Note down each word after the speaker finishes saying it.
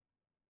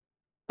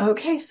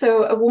Okay,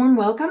 so a warm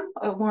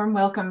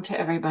welcome to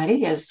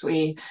everybody as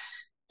we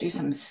do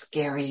some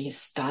scary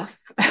stuff.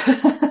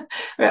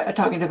 We're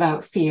talking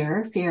about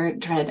fear,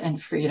 dread,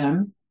 and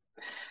freedom.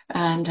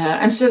 And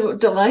I'm so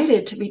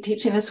delighted to be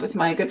teaching this with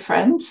my good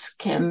friends,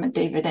 Kim,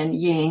 David, and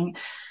Ying.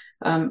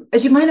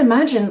 As you might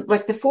imagine,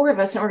 like the four of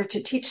us, in order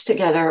to teach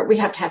together, we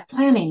have to have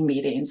planning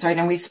meetings, right?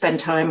 And we spend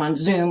time on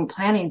Zoom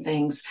planning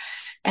things.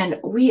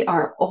 And we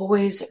are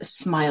always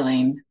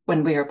smiling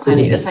when we are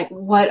planning. It's like,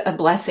 what a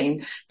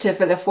blessing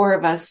for the four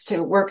of us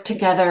to work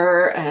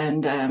together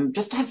and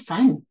just have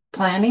fun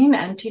planning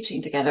and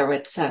teaching together.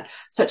 It's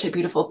such a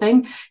beautiful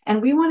thing.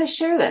 And we want to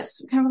share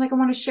this. Kind of like I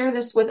want to share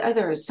this with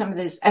others, some of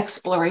these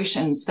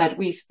explorations that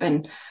we've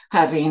been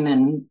having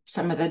and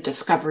some of the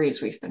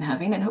discoveries we've been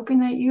having, and hoping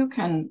that you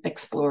can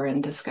explore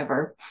and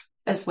discover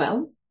as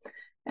well.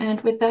 And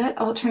with that,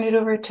 I'll turn it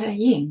over to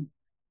Ying.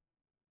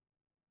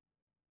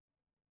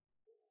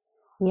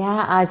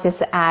 Yeah, I'll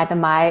just add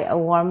my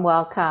warm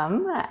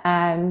welcome.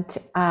 And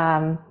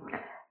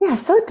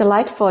so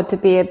delightful to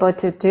be able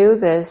to do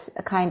this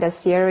kind of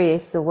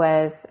series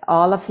with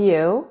all of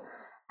you.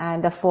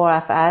 And the four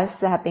of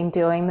us have been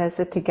doing this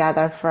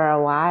together for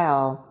a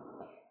while.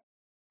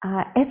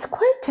 It's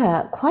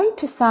quite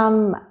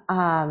some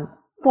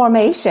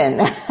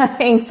formation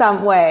in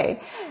some way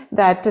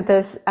that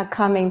this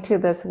coming to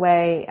this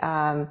way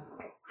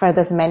for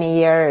this many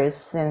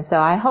years. And so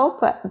I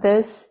hope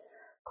this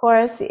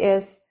course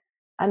is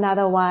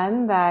another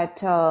one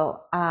that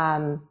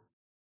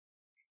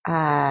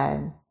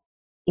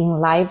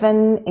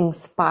enliven,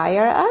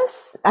 inspire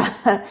us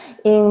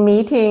in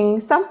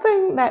meeting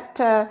something that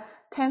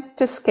tends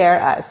to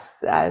scare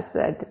us, as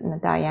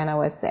Diana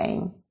was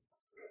saying.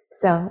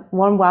 So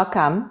warm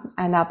welcome,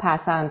 and I'll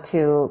pass on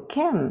to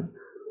Kim.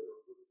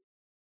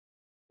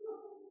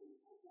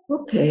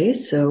 Okay,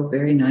 so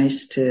very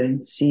nice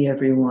to see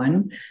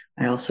everyone.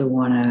 I also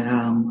want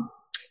to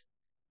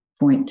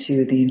point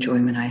to the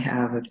enjoyment I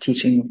have of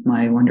teaching with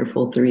my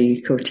wonderful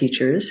three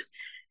co-teachers.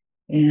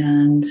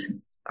 And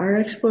our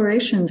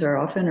explorations are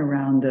often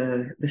around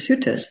the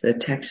suttas, the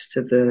texts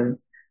of the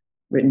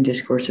written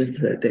discourses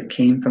that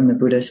came from the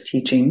Buddha's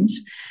teachings.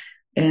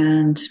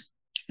 And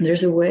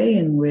there's a way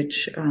in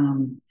which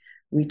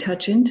we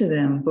touch into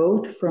them,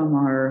 both from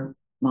our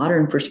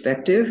modern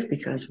perspective,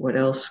 because what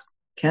else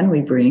can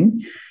we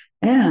bring,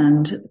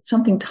 and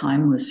something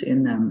timeless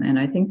in them. And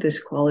I think this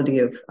quality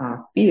of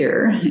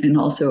fear and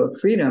also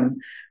of freedom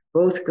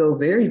both go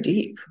very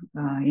deep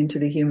into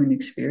the human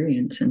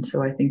experience. And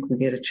so I think we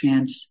get a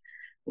chance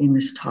in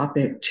this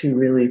topic to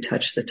really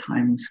touch the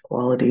timeless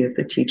quality of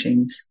the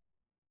teachings.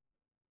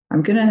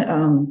 I'm going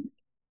to,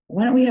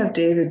 why don't we have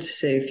David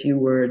say a few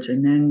words,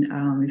 and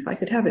then if I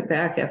could have it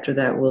back after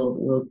that,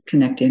 we'll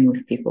connect in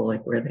with people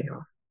like where they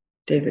are.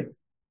 David.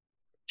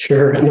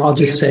 Sure, and I'll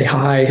just say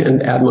hi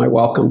and add my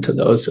welcome to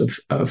those of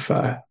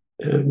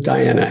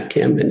Diana,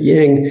 Kim, and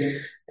Ying,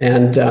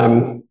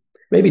 and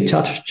maybe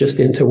touch just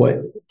into what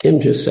Kim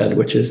just said,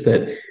 which is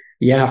that,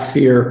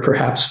 fear,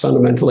 perhaps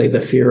fundamentally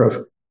the fear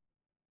of,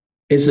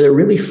 is there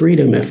really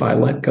freedom if I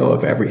let go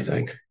of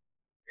everything?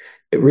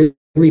 It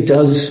really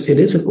does. It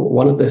is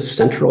one of the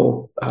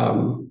central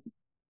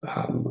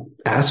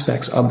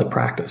aspects of the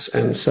practice,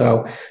 and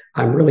so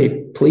I'm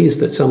really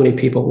pleased that so many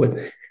people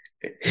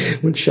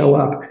would show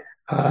up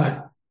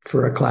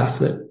for a class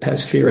that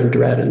has fear and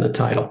dread in the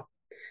title.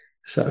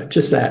 So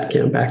just that,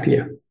 Kim, back to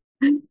you.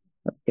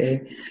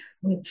 Okay.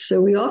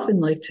 So we often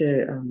like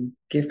to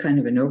give kind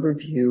of an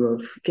overview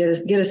of,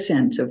 get a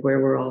sense of where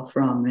we're all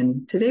from.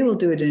 And today we'll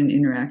do it in an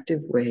interactive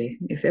way.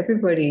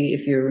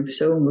 If you're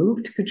so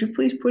moved, could you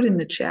please put in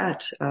the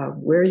chat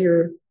where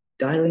you're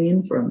dialing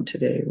in from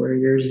today, where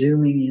you're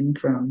zooming in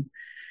from?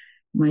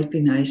 Might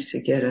be nice to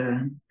get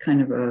a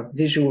kind of a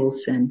visual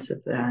sense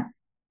of that.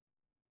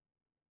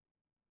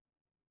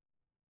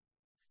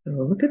 So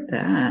look at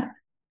that.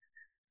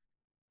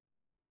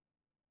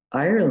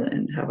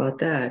 Ireland, how about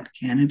that?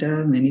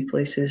 Canada, many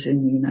places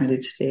in the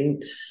United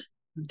States,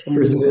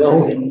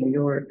 Brazil, in New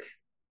York,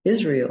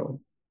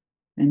 Israel,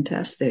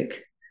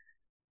 fantastic.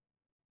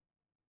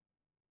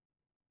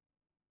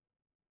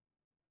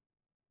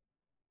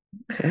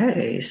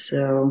 Okay,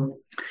 so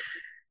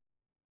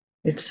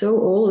it's so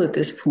old at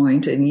this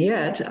point, and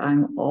yet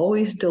I'm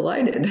always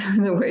delighted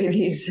the way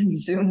these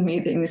Zoom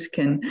meetings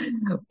can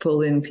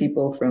pull in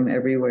people from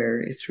everywhere.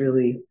 It's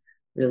really,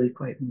 really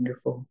quite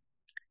wonderful.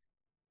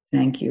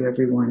 Thank you,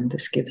 everyone.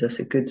 This gives us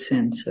a good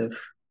sense of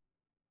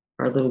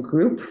our little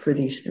group for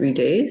these 3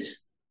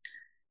 days.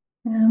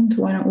 And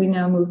why don't we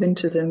now move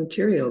into the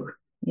material?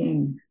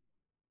 Ying.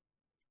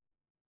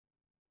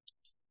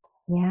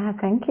 Yeah,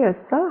 thank you.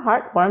 It's so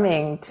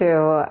heartwarming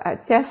to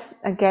just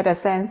get a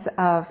sense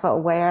of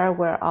where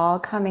we're all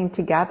coming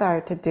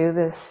together to do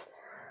this.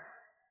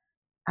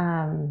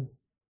 I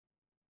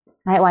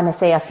want to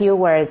say a few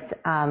words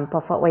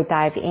before we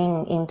dive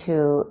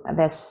into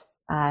this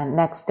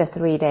next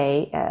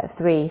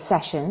 3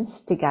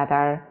 sessions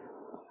together.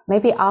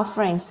 Maybe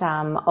offering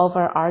some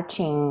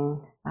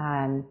overarching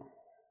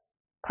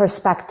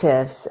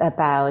perspectives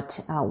about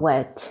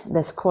what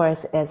this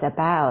course is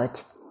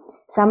about.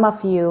 some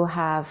of you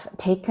have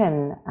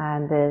taken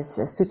this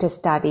sutta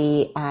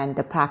study and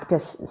the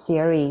practice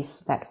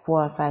series that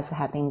four of us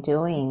have been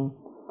doing.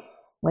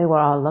 We were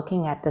all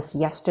looking at this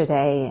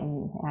yesterday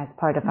and as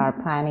part of our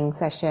planning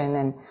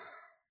session,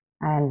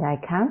 and I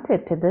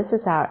counted this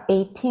is our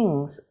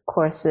 18th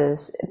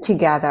courses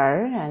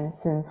together, and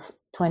since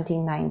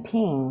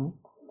 2019.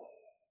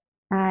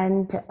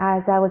 And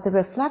as I was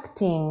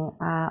reflecting,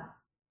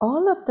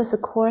 all of these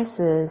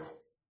courses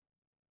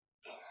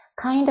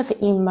kind of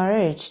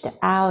emerged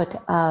out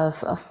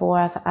of four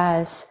of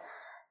us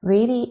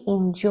really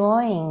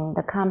enjoying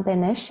the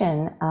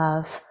combination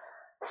of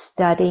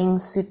studying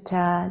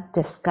sutta,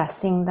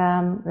 discussing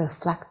them,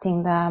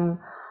 reflecting them,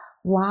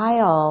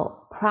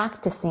 while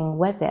practicing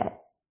with it.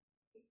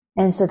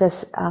 And so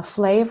this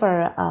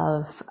flavor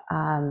of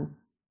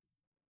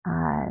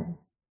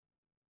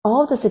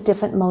all these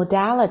different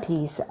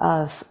modalities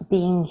of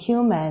being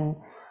human,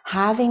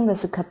 having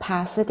these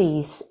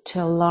capacities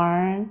to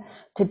learn,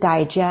 to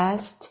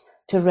digest,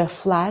 to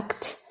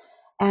reflect,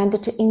 and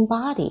to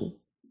embody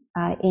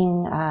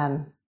in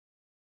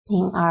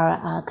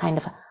our kind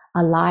of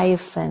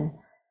alive and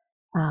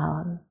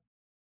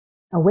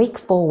a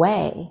wakeful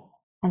way.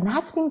 And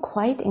that's been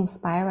quite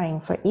inspiring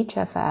for each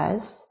of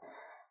us.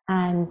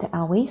 And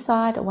we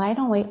thought, why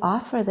don't we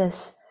offer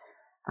this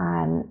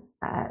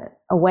a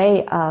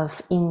way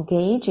of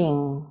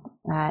engaging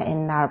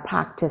in our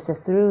practice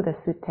through the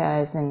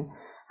suttas and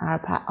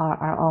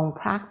our own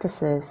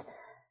practices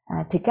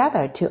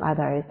together to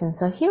others. And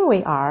so here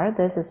we are.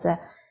 This is the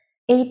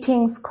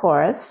 18th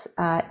course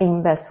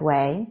in this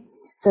way.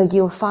 So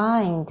you'll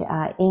find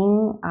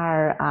in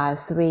our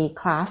 3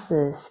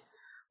 classes,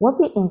 we'll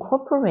be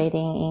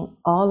incorporating in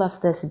all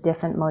of these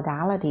different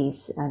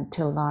modalities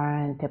to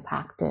learn, to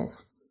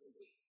practice,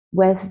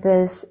 with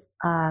this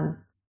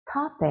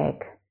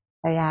topic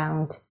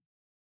around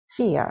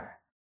fear,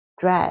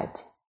 dread,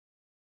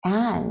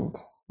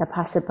 and the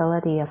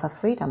possibility of a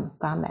freedom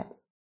from it.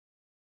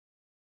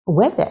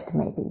 With it,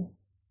 maybe.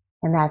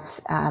 And that's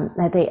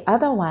the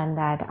other one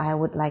that I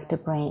would like to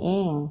bring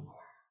in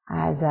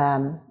as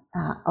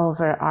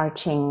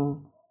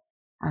overarching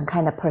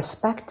kind of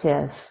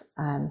perspective.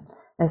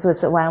 This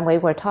was when we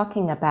were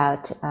talking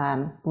about,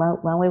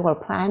 when we were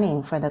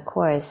planning for the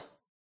course,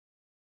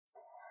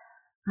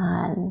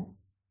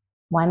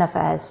 one of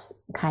us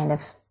kind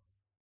of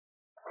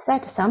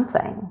said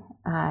something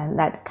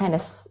that kind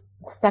of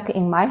stuck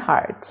in my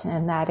heart,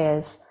 and that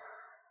is,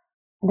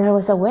 there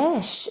was a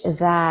wish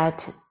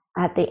that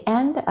at the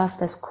end of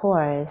this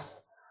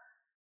course,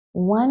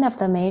 one of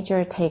the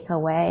major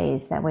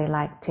takeaways that we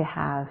like to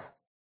have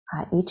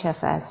each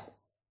of us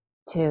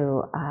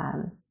to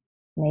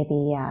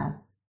maybe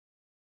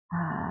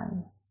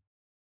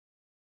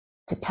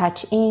to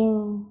touch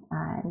in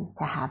and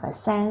to have a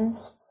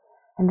sense,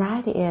 and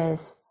that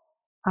is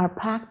our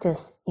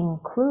practice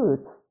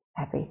includes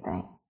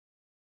everything,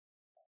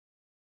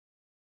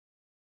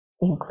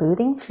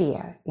 including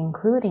fear,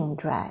 including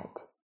dread,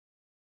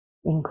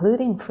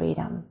 including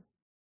freedom.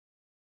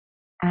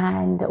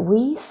 And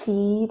we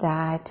see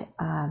that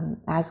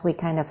as we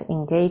kind of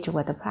engage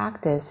with the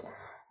practice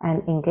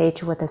and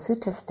engage with the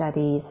sutta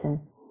studies, and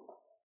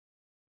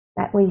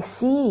that we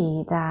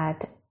see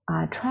that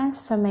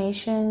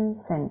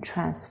transformations and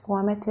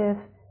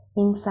transformative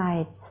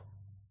insights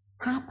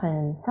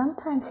happen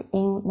sometimes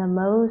in the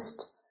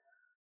most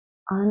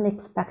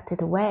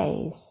unexpected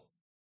ways.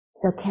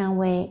 So can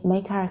we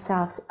make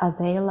ourselves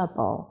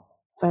available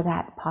for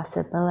that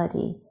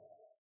possibility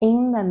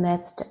in the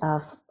midst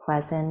of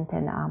pleasant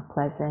and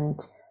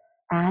unpleasant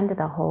and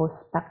the whole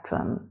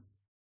spectrum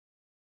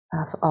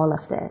of all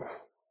of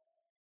this?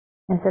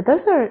 And so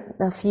those are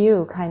a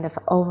few kind of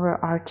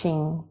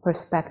overarching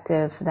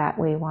perspective that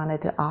we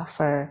wanted to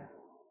offer.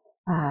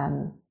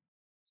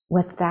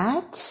 With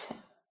that,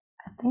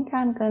 I think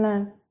I'm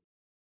gonna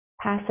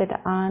pass it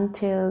on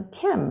to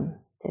Kim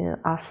to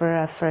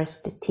offer a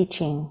first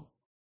teaching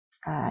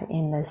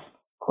in this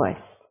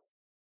course.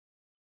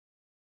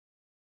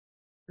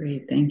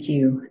 Great, thank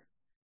you.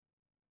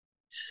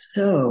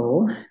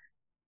 So,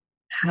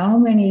 how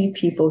many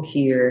people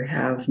here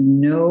have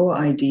no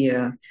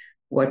idea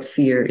what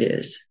fear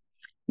is?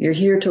 You're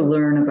here to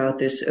learn about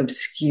this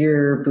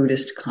obscure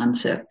Buddhist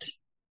concept.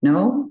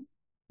 No,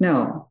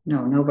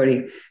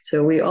 nobody.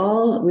 So we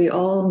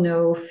all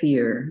know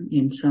fear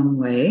in some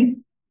way.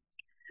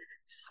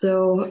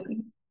 So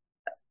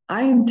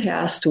I am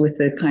tasked with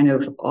the kind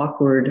of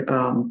awkward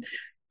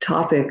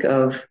topic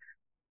of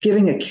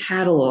giving a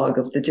catalog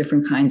of the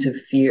different kinds of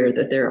fear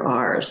that there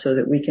are, so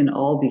that we can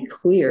all be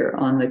clear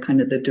on the kind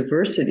of the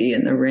diversity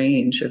and the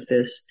range of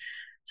this.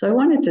 So I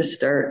wanted to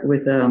start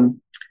with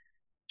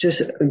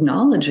just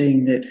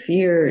acknowledging that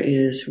fear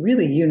is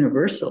really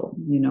universal.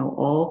 You know,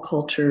 all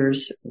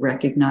cultures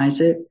recognize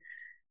it.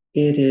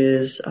 It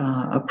is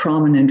a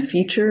prominent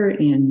feature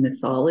in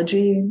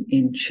mythology,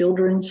 in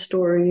children's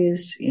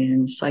stories,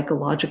 in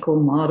psychological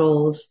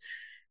models,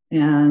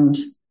 and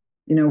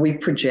you know, we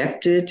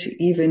project it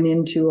even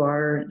into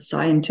our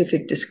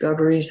scientific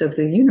discoveries of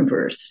the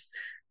universe.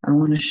 I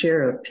want to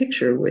share a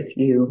picture with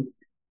you.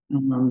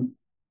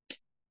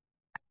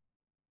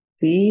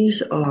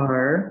 These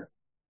are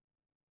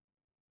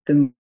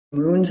the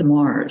moons of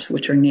Mars,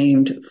 which are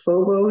named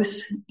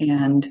Phobos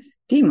and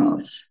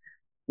Deimos,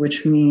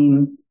 which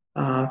mean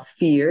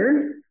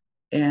fear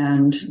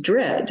and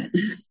dread.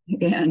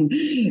 And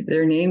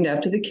they're named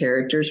after the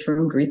characters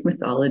from Greek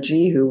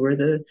mythology who were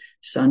the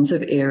sons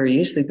of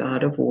Ares, the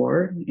god of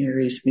war,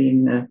 Ares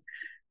being the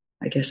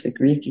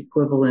Greek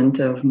equivalent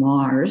of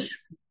Mars,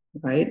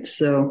 right?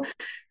 So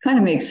kind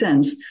of makes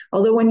sense.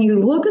 Although when you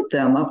look at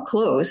them up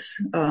close,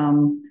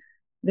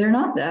 they're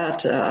not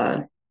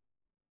that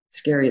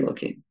scary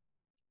looking,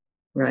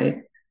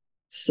 right?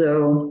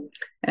 So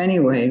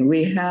anyway,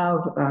 we have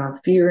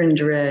fear and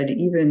dread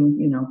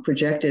even,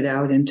 projected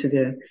out into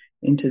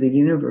the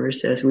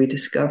universe as we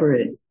discover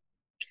it.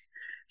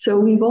 So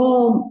we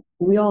all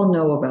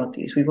know about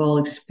these. We've all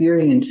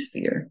experienced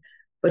fear,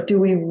 but do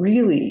we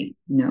really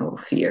know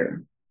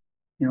fear?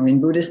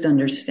 In Buddhist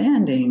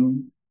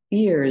understanding,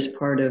 fear is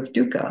part of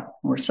dukkha,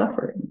 or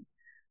suffering.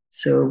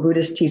 So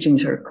Buddhist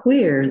teachings are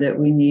clear that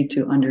we need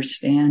to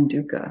understand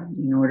dukkha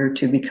in order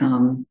to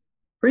become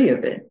free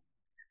of it.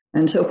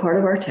 And so part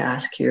of our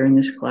task here in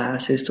this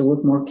class is to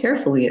look more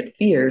carefully at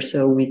fear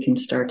so we can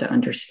start to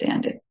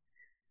understand it.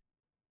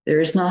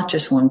 There is not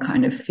just one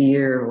kind of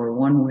fear or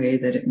one way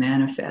that it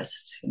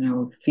manifests.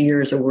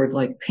 Fear is a word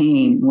like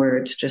pain, where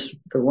it's just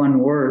the one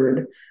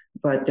word,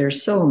 but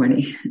there's so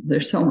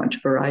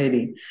much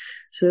variety.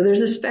 So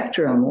there's a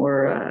spectrum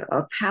or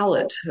a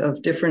palette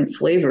of different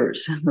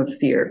flavors of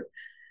fear.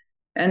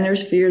 And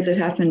there's fear that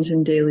happens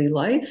in daily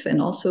life,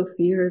 and also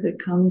fear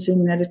that comes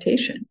in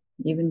meditation,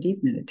 even deep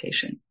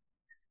meditation.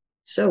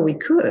 So we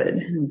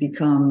could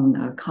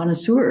become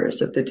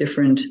connoisseurs of the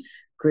different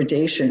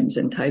gradations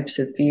and types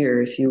of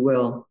fear, if you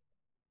will.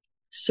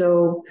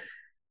 So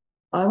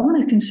I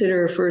want to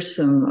consider first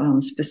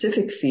some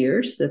specific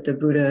fears that the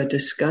Buddha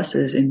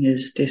discusses in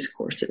his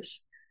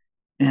discourses.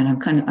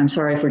 And I'm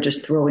sorry for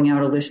just throwing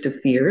out a list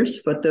of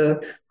fears, but the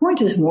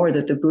point is more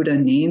that the Buddha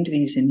named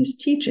these in his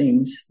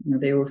teachings.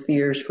 They were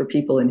fears for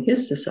people in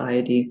his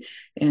society,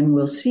 and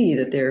we'll see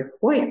that they're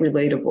quite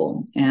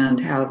relatable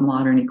and have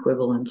modern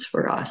equivalents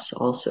for us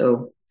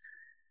also.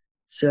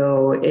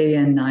 So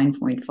AN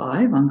 9.5,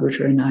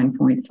 Anguttara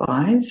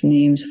 9.5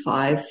 names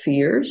 5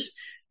 fears.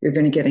 You're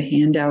going to get a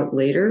handout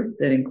later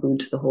that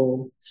includes the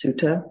whole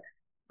sutta.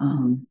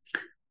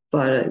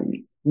 But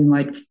you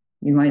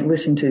might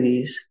listen to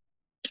these.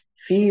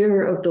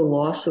 Fear of the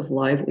loss of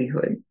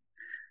livelihood.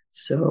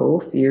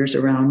 So fears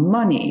around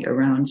money,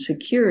 around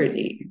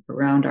security,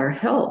 around our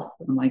health.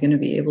 Am I going to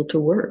be able to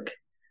work?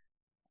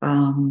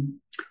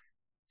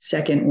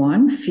 Second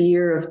one,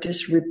 fear of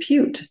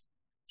disrepute.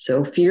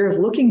 So fear of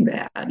looking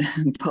bad,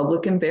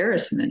 public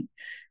embarrassment,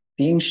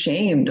 being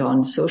shamed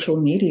on social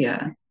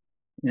media.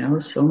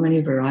 So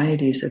many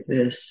varieties of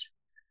this.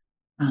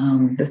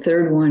 The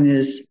third one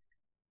is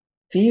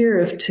fear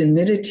of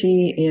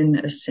timidity in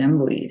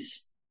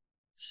assemblies.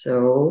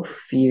 So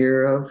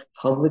fear of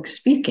public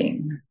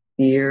speaking,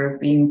 fear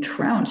of being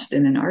trounced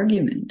in an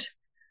argument,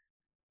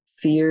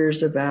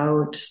 fears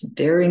about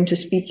daring to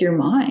speak your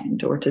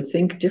mind or to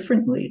think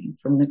differently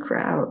from the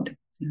crowd.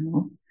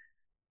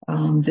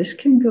 This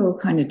can go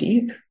kind of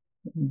deep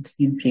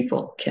in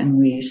people. Can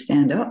we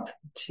stand up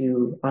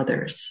to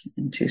others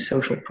and to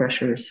social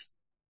pressures?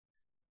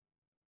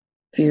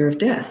 Fear of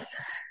death.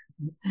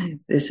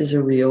 This is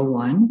a real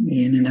one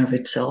in and of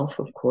itself,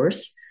 of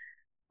course.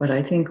 But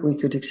I think we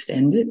could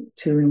extend it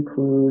to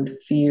include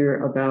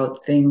fear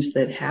about things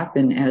that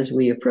happen as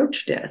we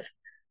approach death,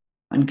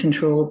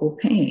 uncontrollable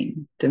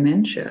pain,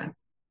 dementia,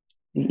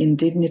 the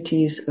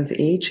indignities of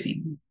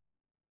aging.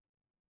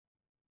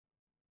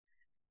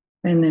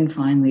 And then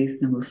finally,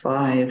 number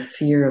 5,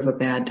 fear of a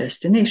bad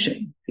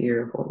destination,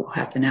 fear of what will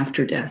happen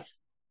after death.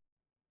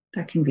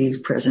 That can be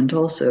present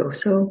also.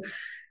 So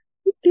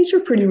these are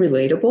pretty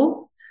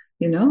relatable.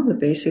 The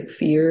basic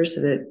fears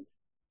that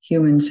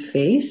humans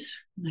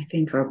face, I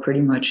think, are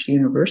pretty much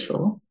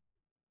universal,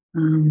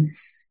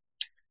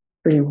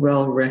 pretty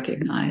well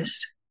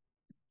recognized.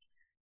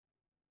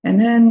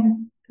 And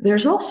then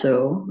there's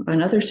also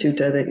another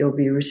sutta that you'll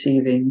be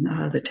receiving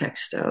the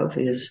text of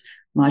is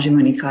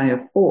Majjhima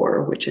Nikaya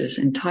 4, which is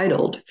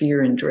entitled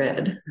Fear and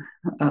Dread.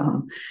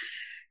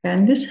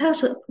 And this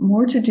has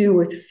more to do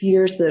with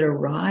fears that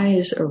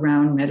arise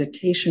around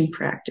meditation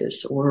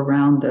practice or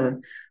around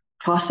the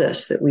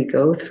process that we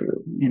go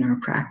through in our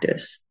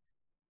practice.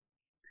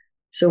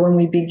 So when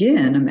we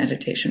begin a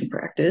meditation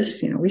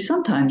practice, we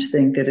sometimes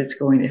think that it's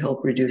going to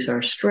help reduce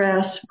our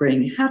stress,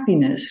 bring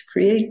happiness,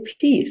 create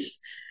peace.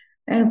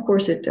 And of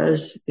course it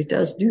does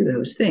do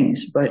those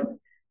things, but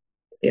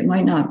it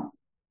might not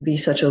be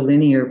such a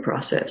linear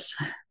process.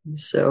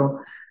 So,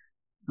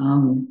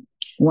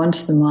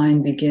 once the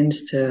mind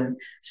begins to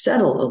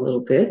settle a little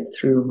bit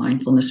through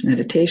mindfulness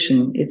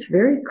meditation, it's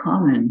very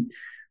common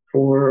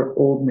for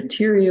old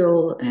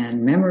material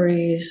and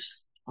memories,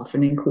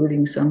 often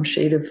including some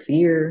shade of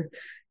fear,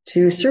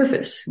 to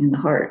surface in the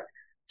heart.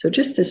 So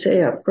just to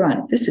say up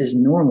front, this is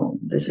normal.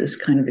 This is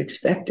kind of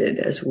expected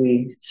as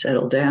we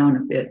settle down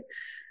a bit.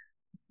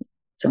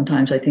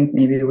 Sometimes I think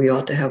maybe we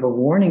ought to have a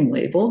warning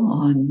label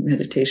on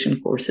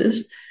meditation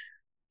courses,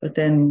 but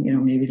then,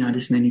 maybe not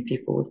as many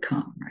people would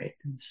come, right?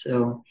 And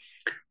so,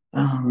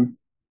 but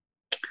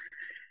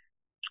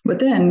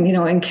then,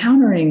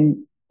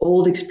 encountering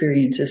old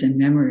experiences and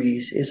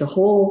memories is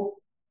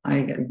I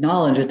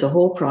acknowledge it's a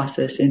whole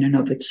process in and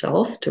of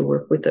itself to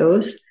work with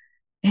those.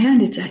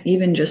 And it's at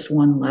even just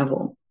one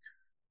level.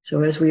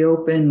 So as we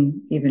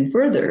open even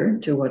further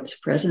to what's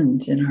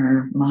present in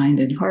our mind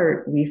and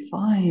heart, we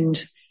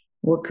find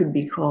what could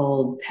be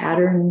called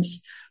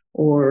patterns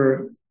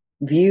or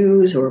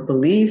views or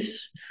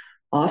beliefs,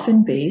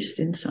 often based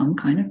in some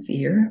kind of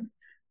fear,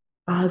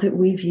 that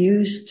we've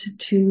used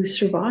to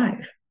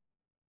survive.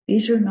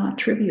 These are not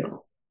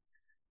trivial.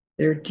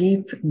 They're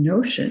deep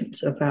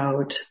notions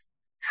about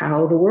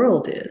how the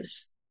world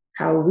is,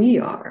 how we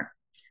are,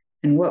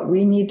 and what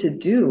we need to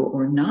do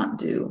or not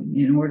do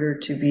in order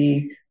to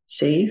be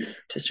safe,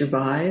 to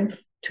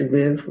survive, to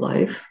live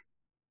life.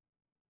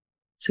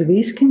 So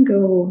these can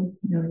go,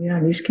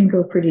 these can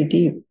go pretty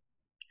deep.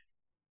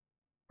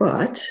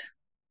 But,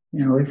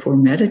 if we're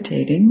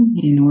meditating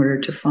in order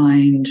to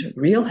find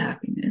real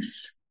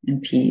happiness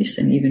and peace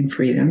and even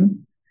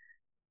freedom,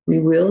 we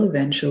will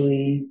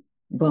eventually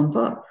bump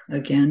up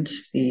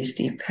against these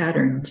deep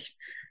patterns,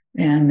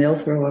 and they'll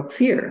throw up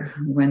fear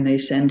when they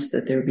sense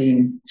that they're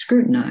being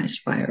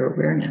scrutinized by our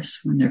awareness,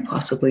 when they're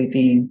possibly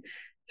being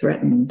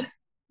threatened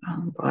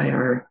by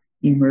our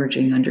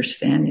emerging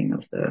understanding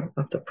of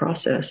the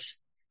process.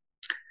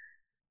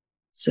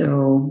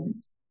 So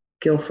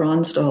Gil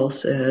Fronsdal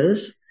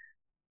says,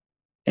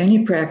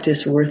 any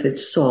practice worth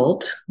its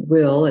salt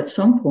will at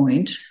some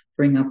point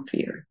bring up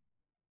fear.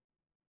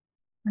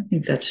 I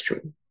think that's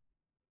true.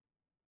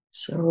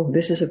 So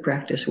this is a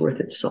practice worth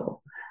its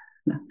salt.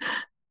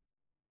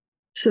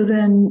 So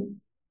then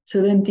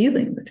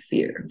dealing with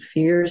fear.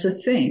 Fear is a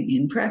thing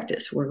in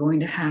practice. We're going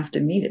to have to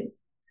meet it.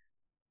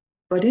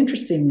 But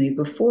interestingly,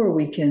 before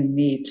we can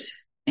meet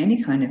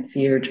any kind of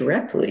fear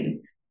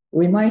directly,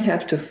 we might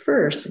have to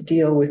first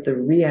deal with the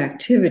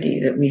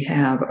reactivity that we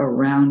have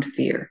around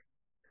fear.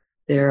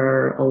 There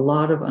are a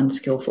lot of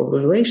unskillful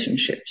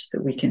relationships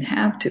that we can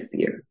have to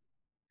fear.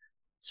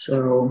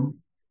 So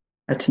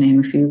let's name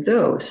a few of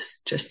those,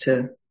 just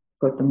to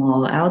put them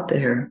all out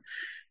there.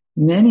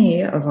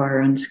 Many of our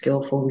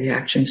unskillful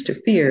reactions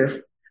to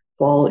fear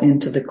fall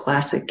into the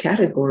classic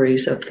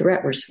categories of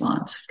threat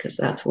response, because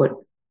that's what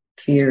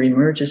fear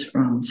emerges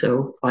from.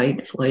 So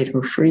fight, flight,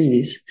 or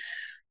freeze.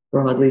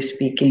 Broadly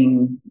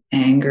speaking,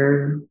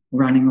 anger,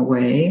 running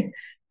away,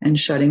 and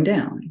shutting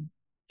down.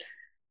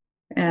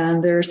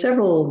 And there are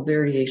several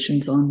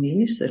variations on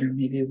these that are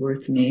maybe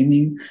worth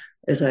naming.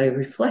 As I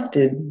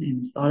reflected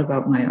and thought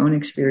about my own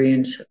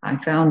experience, I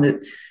found that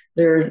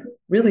there are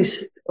really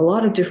a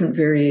lot of different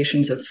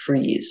variations of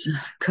freeze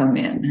come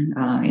in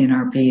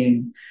our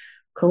being.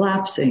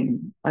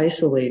 Collapsing,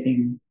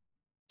 isolating,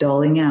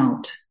 dulling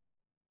out,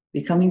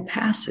 becoming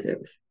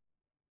passive,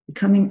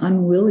 becoming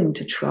unwilling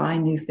to try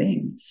new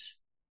things.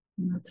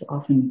 That's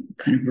often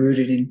kind of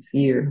rooted in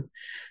fear.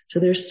 So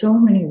there's so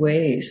many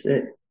ways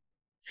that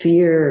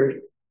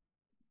fear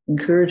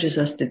encourages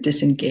us to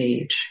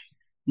disengage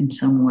in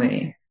some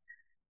way.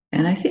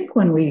 And I think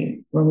when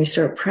we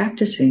start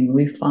practicing,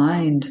 we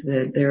find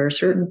that there are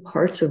certain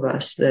parts of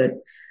us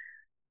that,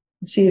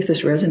 let's see if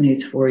this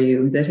resonates for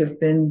you, that have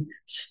been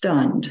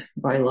stunned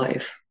by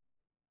life.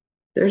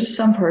 There's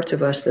some parts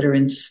of us that are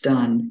in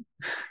stun,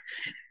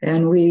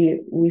 and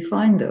we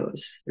find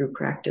those through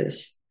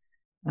practice,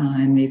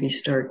 and maybe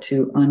start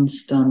to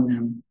unstun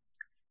them.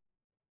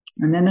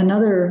 And then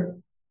another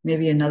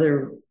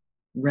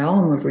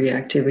realm of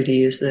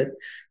reactivity is that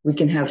we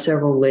can have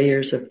several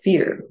layers of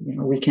fear.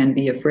 We can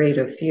be afraid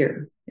of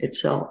fear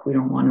itself. We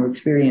don't want to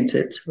experience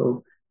it.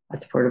 So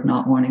that's part of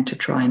not wanting to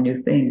try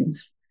new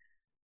things.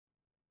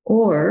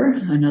 Or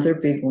another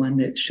big one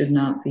that should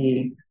not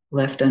be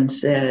left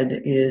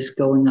unsaid is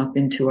going up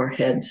into our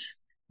heads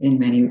in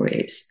many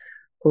ways.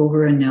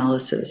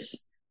 Over-analysis,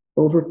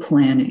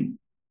 over-planning.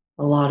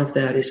 A lot of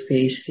that is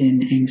based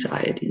in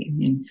anxiety,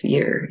 in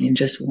fear, in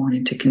just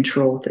wanting to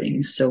control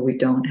things so we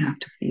don't have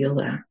to feel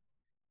that.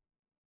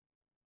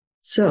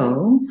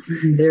 So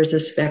there's a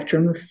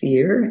spectrum of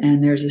fear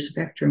and there's a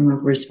spectrum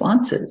of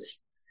responses.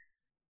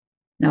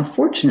 Now,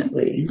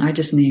 fortunately, I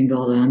just named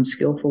all the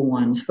unskillful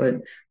ones, but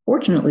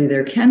fortunately,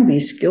 there can be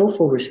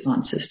skillful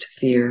responses to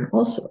fear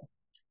also.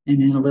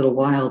 And in a little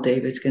while,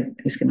 David is going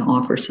to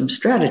offer some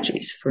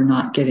strategies for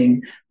not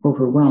getting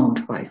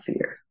overwhelmed by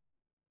fear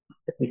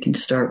that we can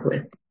start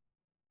with.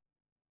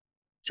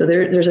 So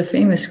there's a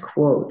famous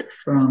quote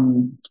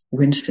from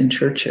Winston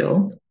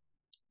Churchill,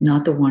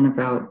 not the one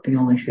about the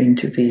only thing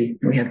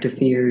we have to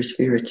fear is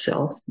fear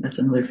itself. That's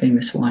another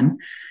famous one.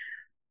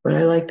 But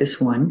I like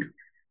this one.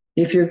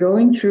 If you're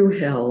going through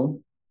hell,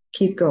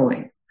 keep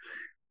going.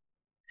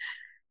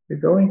 If you're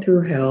going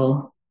through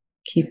hell,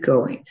 keep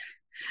going.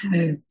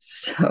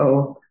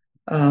 So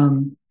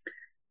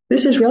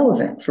this is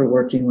relevant for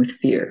working with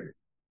fear.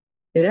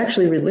 it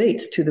actually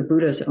relates to the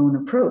Buddha's own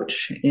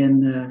approach in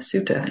the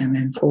Sutta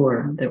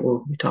MN4 that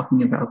we'll be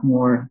talking about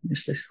more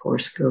as this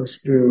course goes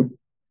through.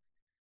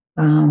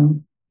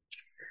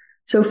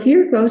 So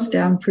fear goes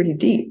down pretty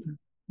deep.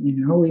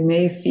 We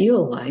may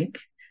feel like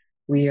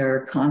we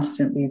are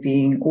constantly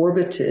being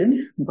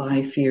orbited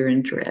by fear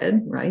and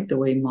dread, right? The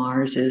way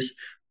Mars is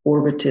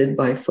orbited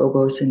by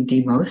Phobos and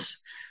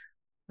Deimos.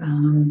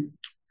 Do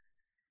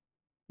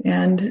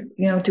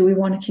we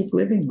want to keep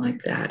living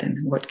like that?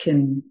 And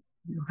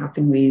how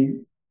can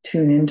we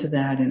tune into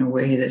that in a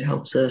way that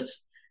helps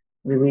us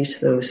release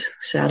those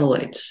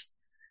satellites?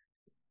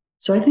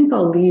 So I think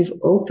I'll leave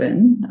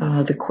open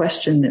the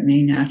question that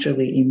may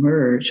naturally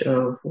emerge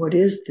of what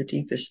is the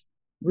deepest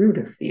root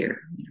of fear?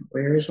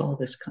 Where is all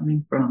this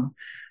coming from?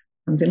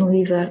 I'm going to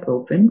leave that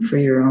open for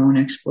your own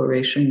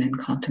exploration and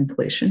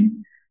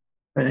contemplation.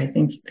 But I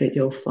think that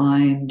you'll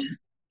find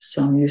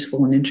some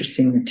useful and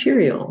interesting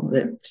material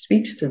that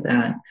speaks to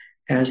that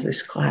as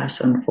this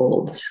class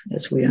unfolds,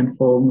 as we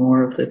unfold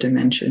more of the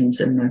dimensions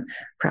and the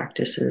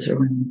practices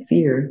around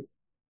fear.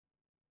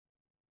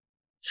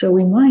 So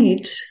we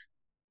might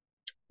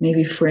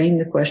maybe frame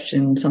the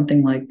question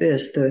something like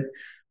this. The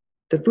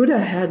Buddha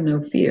had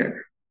no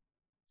fear.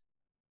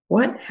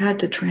 What had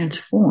to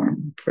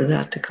transform for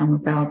that to come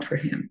about for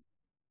him?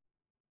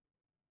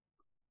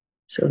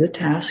 So the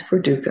task for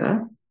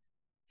dukkha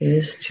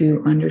is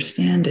to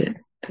understand it.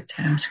 The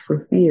task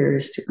for fear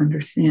is to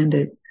understand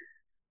it.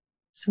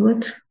 So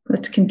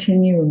let's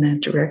continue in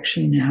that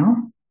direction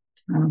now,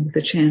 with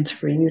a chance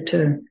for you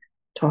to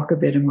talk a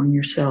bit among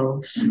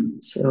yourselves.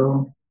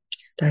 So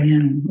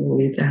Diane, we'll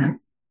leave that.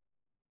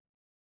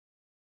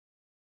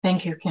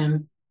 Thank you,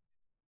 Kim.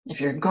 If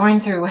you're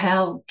going through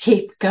hell,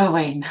 keep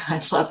going.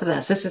 I love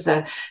this. This is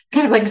a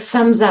kind of like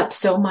sums up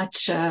so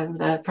much of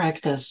the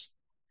practice.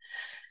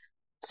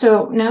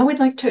 So now we'd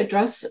like to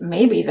address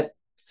maybe the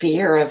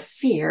fear of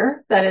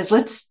fear. That is,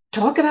 let's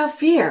talk about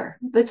fear.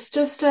 Let's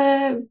just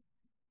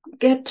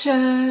get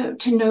to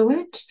know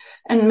it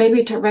and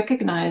maybe to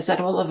recognize that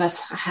all of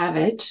us have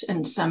it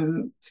in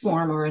some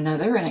form or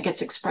another, and it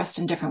gets expressed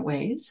in different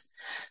ways.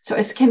 So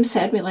as Kim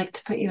said, we like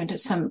to put you into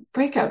some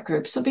breakout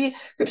groups. There'll be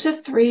groups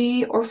of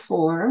 3 or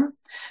 4,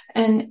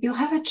 and you'll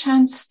have a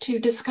chance to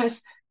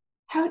discuss,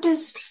 how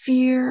does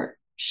fear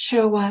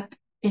show up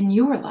in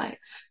your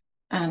life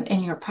and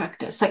in your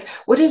practice? Like,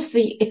 what is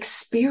the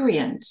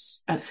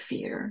experience of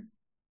fear?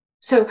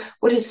 So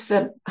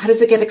how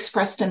does it get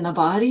expressed in the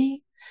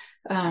body?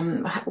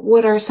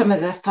 What are some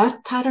of the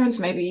thought patterns?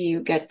 Maybe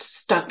you get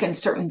stuck in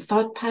certain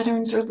thought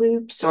patterns or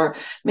loops, or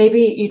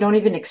maybe you don't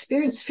even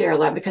experience fear a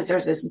lot because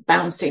there's this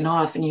bouncing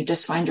off and you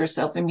just find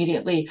yourself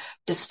immediately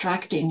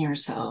distracting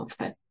yourself.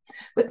 But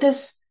with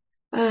this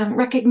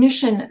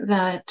recognition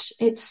that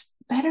it's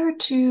better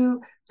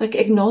to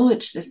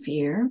acknowledge the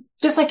fear,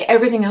 just like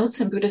everything else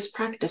in Buddhist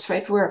practice,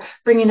 right? We're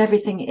bringing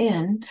everything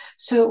in.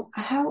 So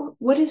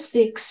what is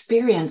the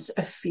experience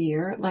of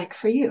fear like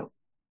for you?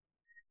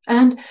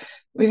 And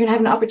we're going to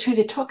have an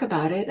opportunity to talk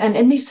about it. And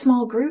in these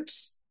small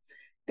groups,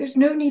 there's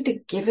no need to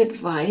give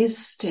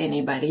advice to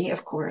anybody,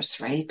 of course,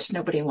 right?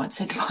 Nobody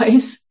wants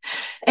advice.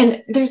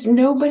 And there's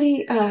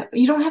nobody,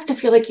 you don't have to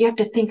feel like you have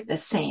to think the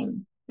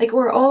same. Like,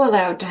 we're all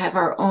allowed to have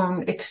our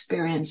own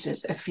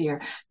experiences of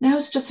fear. Now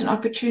it's just an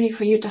opportunity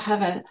for you to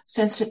have a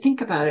sense to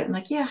think about it. And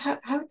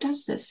how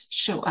does this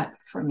show up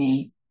for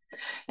me?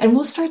 And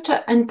we'll start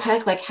to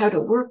unpack how to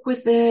work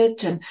with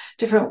it and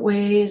different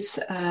ways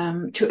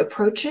to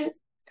approach it.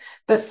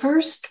 But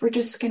first, we're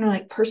just going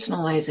to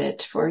personalize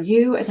it for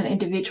you as an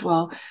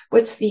individual.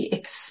 What's the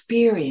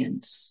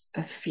experience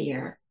of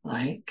fear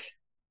like?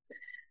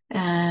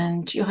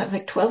 And you'll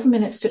have 12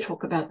 minutes to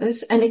talk about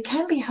this. And it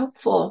can be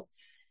helpful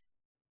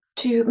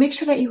to make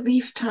sure that you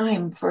leave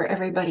time for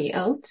everybody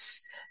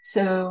else.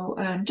 So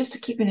just to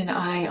keep an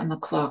eye on the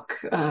clock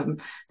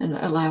and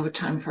allow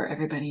time for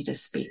everybody to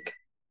speak.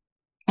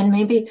 And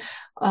maybe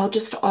I'll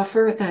just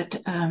offer that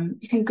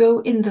you can go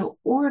in the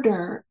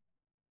order.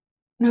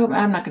 No,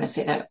 I'm not going to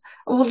say that.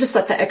 We'll just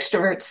let the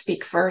extroverts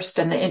speak first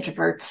and the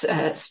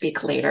introverts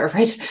speak later,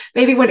 right?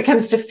 Maybe when it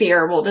comes to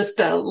fear, we'll just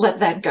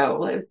let that go.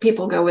 Let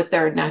people go with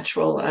their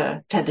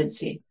natural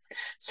tendency.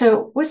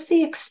 So what's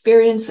the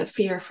experience of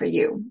fear for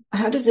you?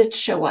 How does it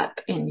show up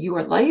in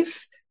your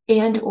life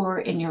and or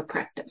in your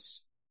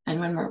practice? And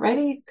when we're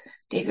ready,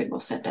 David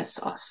will send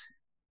us off.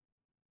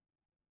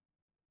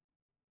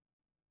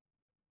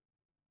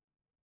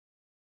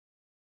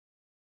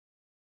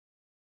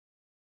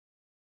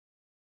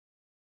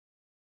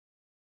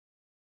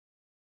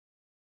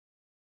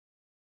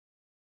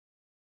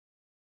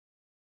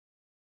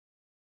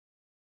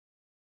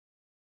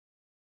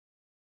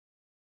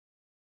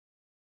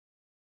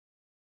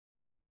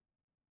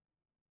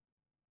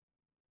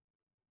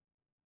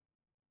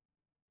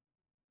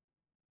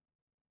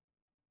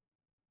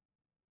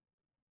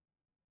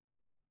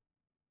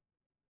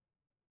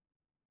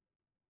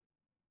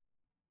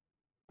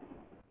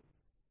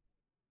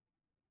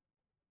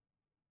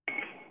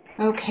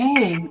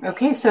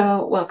 Okay.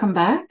 So welcome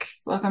back.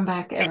 Welcome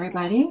back,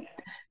 everybody.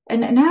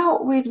 And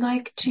now we'd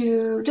like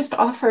to just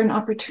offer an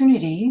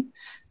opportunity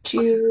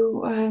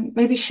to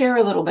maybe share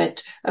a little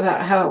bit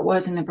about how it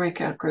was in the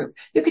breakout group.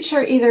 You could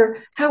share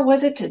either how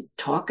was it to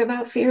talk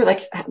about fear,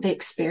 like the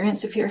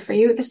experience of fear for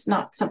you. This is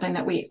not something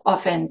that we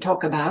often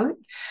talk about.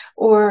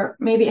 Or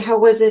maybe how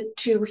was it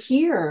to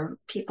hear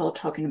people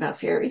talking about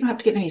fear? You don't have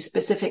to give any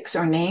specifics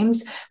or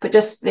names, but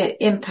just the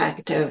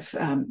impact of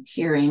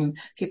hearing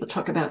people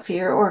talk about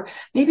fear. Or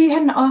maybe you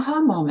had an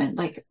aha moment,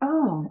 like,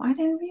 oh, I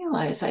didn't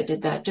realize I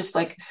did that. Just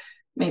like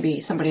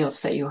maybe somebody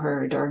else that you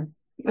heard, or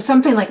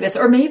something like this.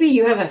 Or maybe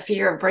you have a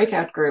fear of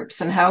breakout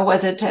groups, and how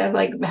was it to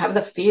like have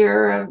the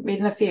fear of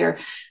being the fear?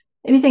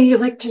 Anything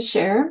you'd like to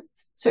share?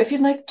 So if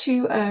you'd like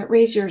to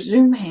raise your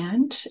Zoom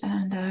hand,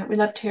 and we'd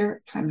love to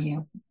hear from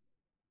you.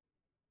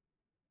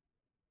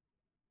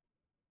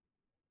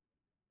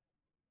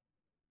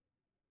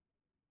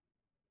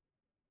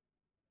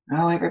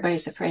 Oh,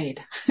 everybody's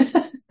afraid.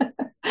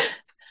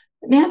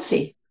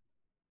 Nancy.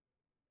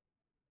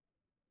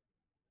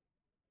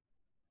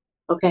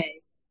 Okay.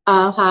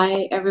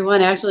 Hi,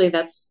 everyone. Actually,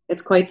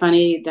 it's quite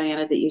funny,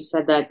 Diana, that you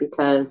said that,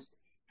 because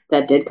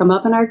that did come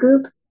up in our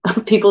group,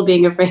 people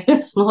being afraid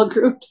of small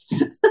groups.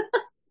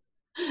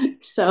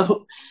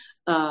 So,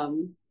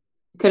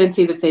 couldn't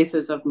see the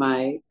faces of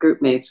my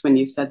group mates when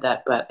you said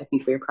that, but I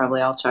think we were probably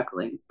all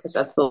chuckling because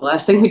that's the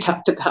last thing we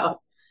talked about.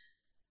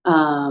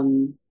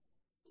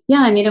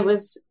 Yeah, I mean, it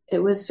was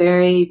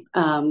very,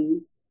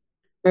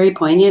 very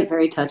poignant,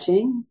 very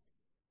touching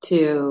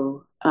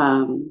to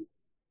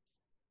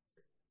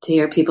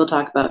hear people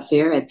talk about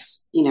fear.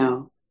 It's,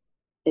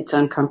 it's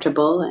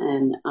uncomfortable,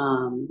 and,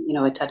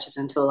 it touches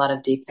into a lot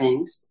of deep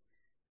things.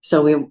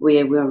 So we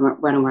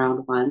went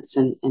around once,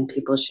 and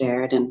people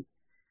shared, and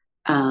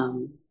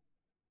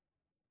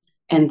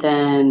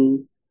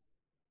then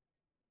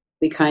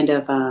we kind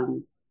of,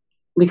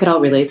 we could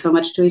all relate so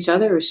much to each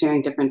other. We're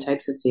sharing different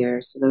types of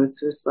fears. So it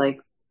was like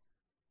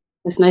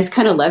this nice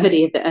kind of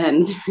levity at the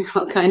end. We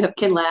all kind of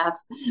can laugh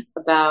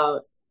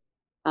about,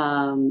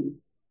 our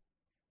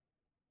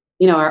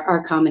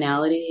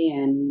commonality,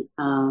 and,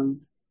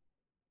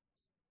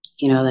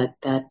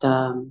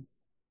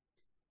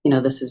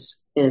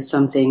 this is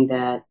something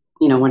that,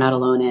 we're not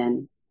alone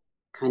in,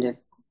 kind of,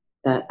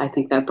 that I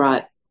think that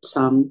brought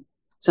some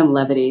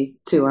levity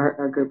to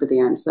our group at the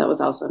end. So that was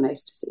also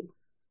nice to see.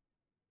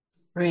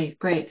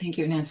 Great. Thank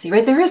you, Nancy.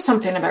 Right. There is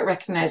something about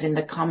recognizing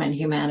the common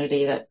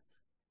humanity, that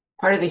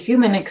part of the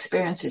human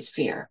experience is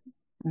fear.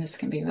 And this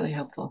can be really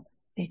helpful.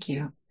 Thank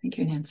you. Thank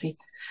you, Nancy.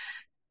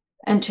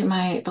 And to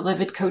my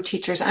beloved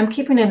co-teachers, I'm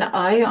keeping an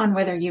eye on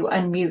whether you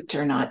unmute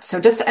or not. So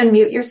just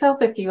unmute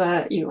yourself if you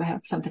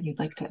have something you'd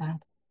like to add.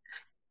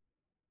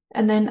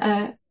 And then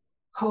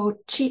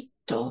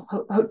Xochitl,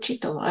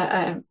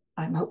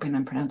 I'm hoping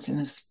I'm pronouncing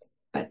this,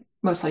 but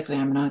most likely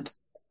I'm not.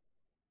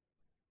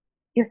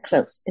 You're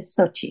close. It's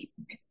Xochitl.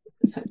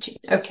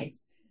 Xochitl. Okay.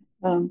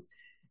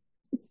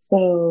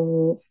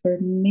 So for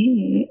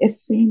me, it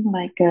seemed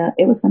like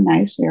it was a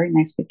very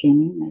nice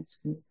beginning, nice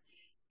group.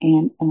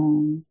 And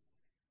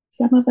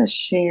some of us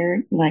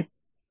shared like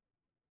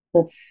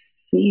the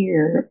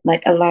fear,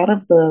 like a lot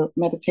of the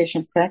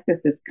meditation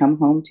practices come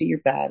home to your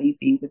body,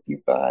 be with your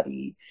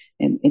body,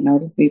 and in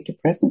order to be the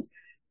presence.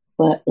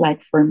 But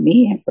like for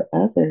me and for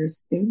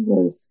others,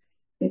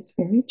 it's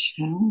very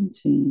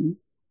challenging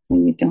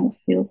when you don't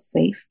feel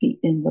safety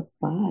in the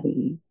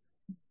body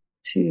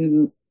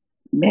to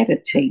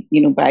meditate,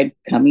 by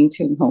coming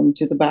home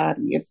to the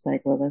body. It's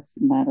like, well, that's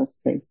not a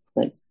safe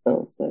place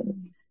though. So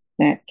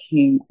that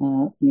came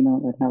up,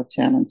 that how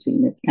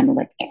challenging it kind of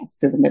like adds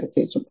to the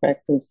meditation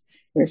practice.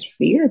 There's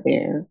fear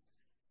there.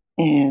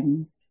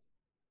 And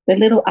the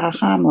little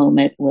aha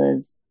moment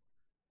was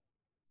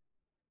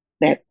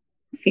that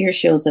fear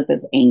shows up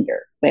as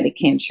anger, that it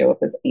can show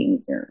up as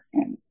anger.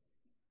 And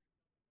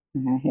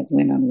I had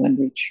went on one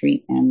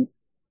retreat, and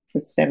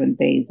for 7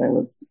 days I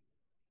was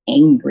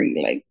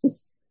angry, like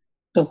just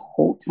the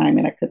whole time,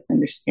 and I couldn't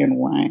understand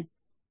why.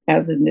 I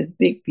was in this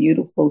big,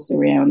 beautiful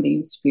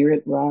surrounding,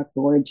 Spirit Rock,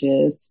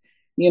 gorgeous,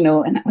 and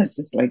I was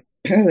just like,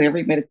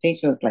 every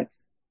meditation, I was like,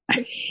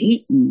 I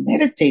hate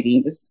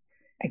meditating.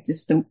 I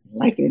just don't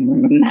like it anymore.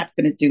 I'm not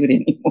going to do it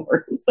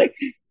anymore. It's like,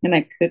 and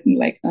I couldn't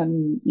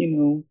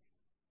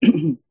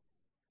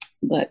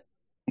but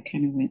I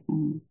kind of went,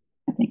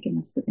 I think it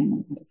must have been a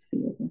lot of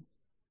fear.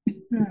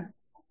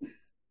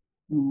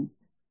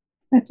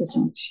 I just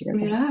want to share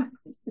that. Yeah.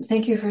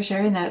 Thank you for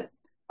sharing that.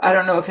 I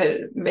don't know if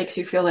it makes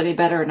you feel any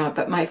better or not,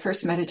 but my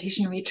first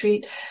meditation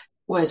retreat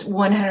was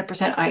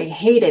 100%. I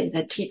hated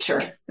the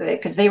teacher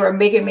because they were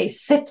making me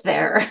sit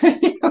there.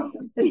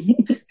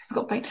 It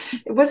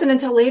wasn't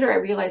until later I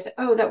realized,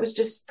 oh, that was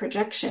just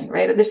projection,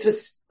 right? I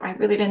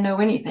really didn't know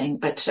anything,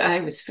 but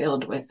I was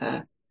filled with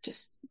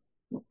just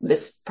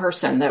this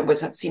person that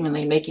was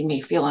seemingly making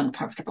me feel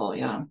uncomfortable.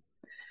 Yeah.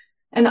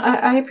 And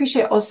I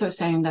appreciate also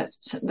saying that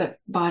the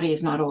body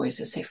is not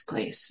always a safe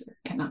place. It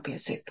cannot be a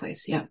safe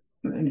place. Yeah.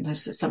 And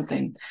this is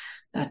something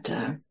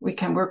that we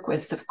can work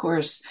with, of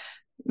course,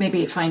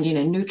 maybe finding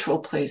a neutral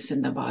place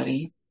in the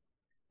body,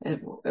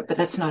 but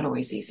that's not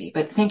always easy.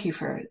 But thank you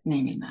for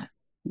naming that.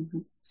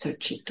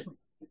 Suchito.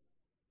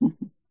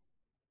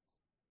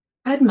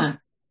 Padma.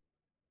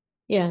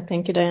 Yeah,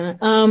 thank you, Diana.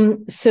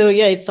 So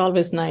yeah, it's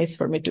always nice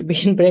for me to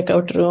be in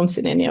breakout rooms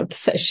in any of the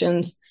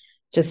sessions,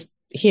 just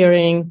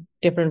hearing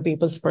different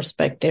people's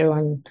perspective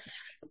and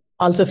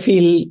also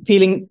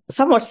feeling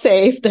somewhat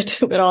safe that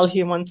we're all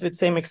humans with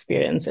same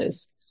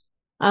experiences.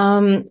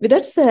 With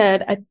that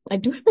said, I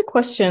do have a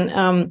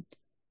question.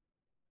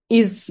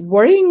 Is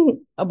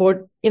worrying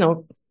about,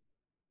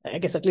 I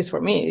guess at least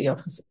for me, a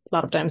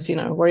lot of times,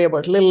 worry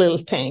about little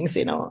things,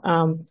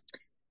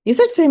 is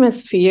that same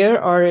as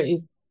fear, or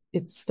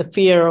it's the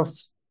fear of,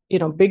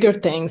 bigger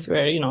things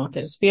where,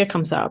 there's fear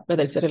comes up,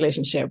 whether it's a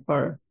relationship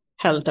or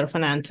health or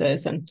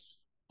finances, and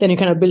then you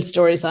kind of build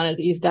stories on it.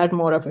 Is that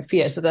more of a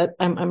fear? So that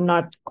I'm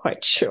not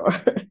quite sure.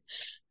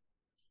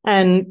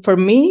 And for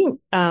me,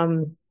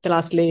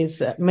 lastly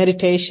is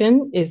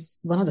meditation is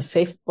one of the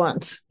safe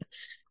ones.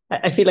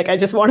 I feel like I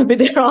just want to be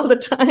there all the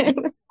time.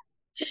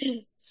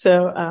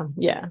 So,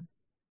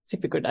 see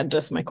if you could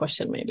address my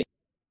question, maybe.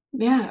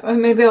 Yeah,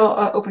 maybe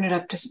I'll open it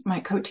up to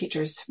my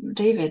co-teachers.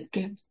 David.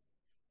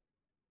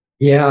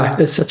 Yeah,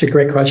 that's such a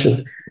great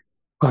question,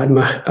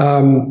 Padma.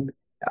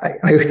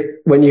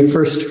 When you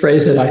first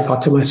phrased it, I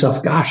thought to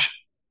myself, gosh,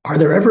 are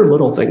there ever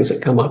little things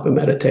that come up in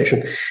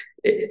meditation?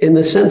 In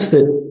the sense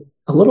that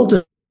a little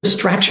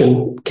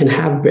distraction can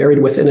have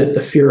buried within it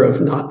the fear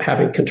of not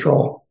having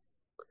control.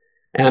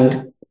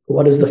 And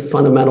what is the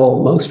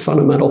most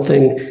fundamental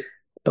thing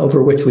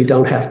over which we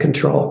don't have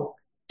control?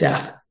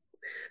 Death.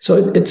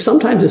 So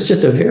sometimes it's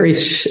just a very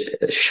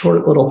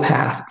short little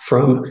path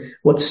from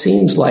what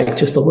seems like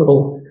just a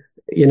little,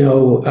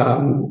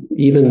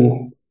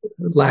 even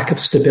lack of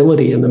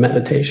stability in the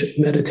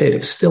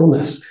meditative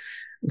stillness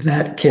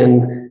that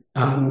can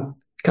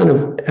kind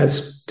of,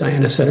 as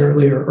Diana said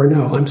earlier, or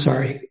no, I'm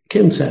sorry,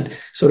 Kim said,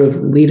 sort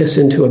of lead us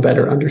into a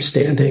better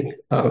understanding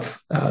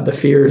of the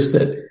fears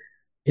that,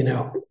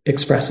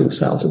 express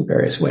themselves in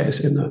various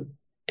ways in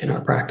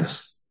our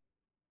practice.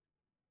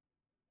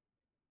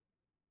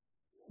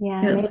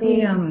 Yeah,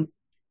 maybe.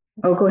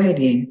 Go ahead,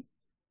 Ying,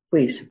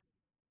 please.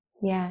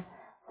 Yeah.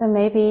 So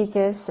maybe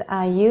just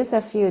use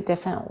a few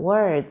different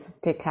words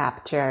to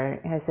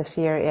capture, as a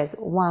fear is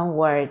one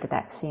word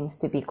that seems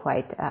to be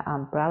quite an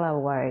umbrella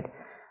word,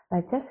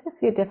 but just a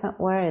few different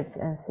words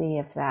and see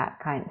if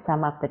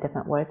some of the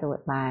different words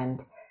would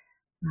land.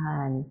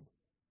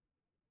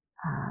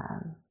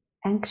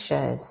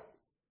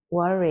 Anxious,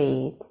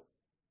 worried,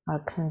 or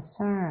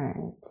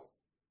concerned.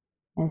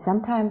 And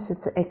sometimes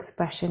it's an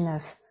expression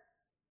of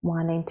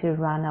wanting to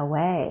run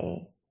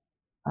away,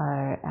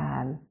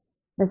 or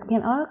this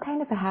can all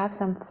kind of have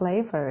some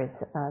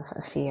flavors of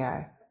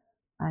fear.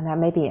 And there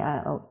may be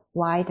a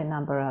wide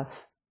number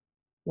of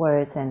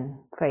words and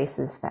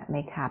phrases that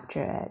may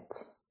capture it.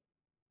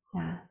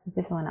 Yeah, I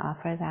just want to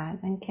offer that.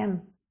 And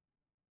Kim?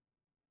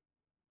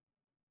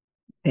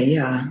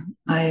 Yeah,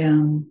 I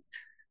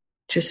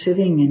just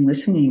sitting and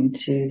listening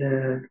to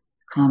the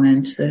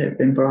comments that have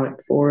been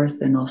brought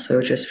forth, and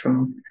also just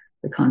from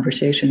the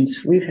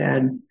conversations we've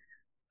had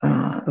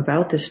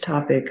about this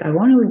topic, I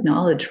want to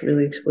acknowledge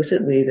really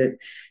explicitly that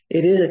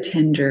it is a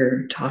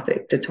tender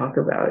topic to talk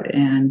about.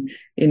 And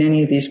in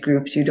any of these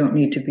groups, you don't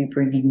need to be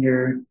bringing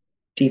your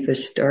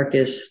deepest,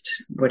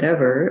 darkest,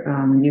 whatever.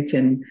 You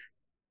can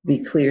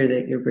be clear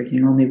that you're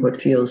bringing only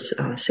what feels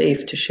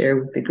safe to share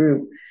with the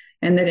group.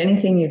 And that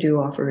anything you do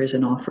offer is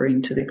an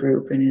offering to the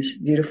group and is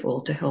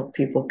beautiful to help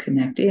people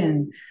connect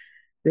in.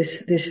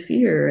 This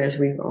fear, as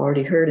we've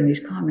already heard in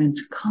these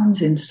comments,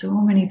 comes in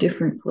so many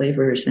different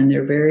flavors, and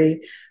they're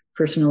very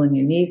personal and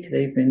unique.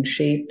 They've been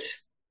shaped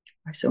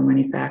by so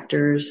many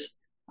factors.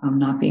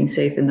 Not being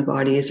safe in the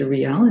body is a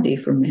reality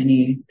for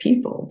many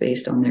people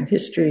based on their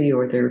history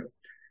or their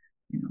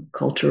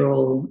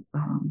cultural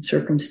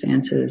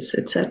circumstances,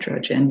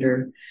 etc.,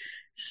 gender.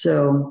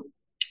 So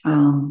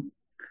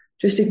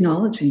just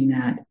acknowledging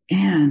that,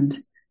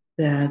 and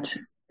that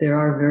there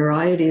are a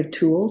variety of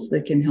tools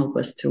that can help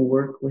us to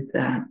work with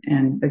that.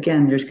 And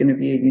again, there's going to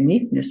be a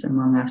uniqueness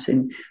among us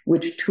in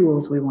which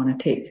tools we want to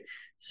take.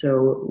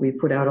 So we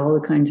put out all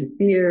the kinds of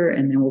fear,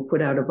 and then we'll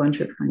put out a bunch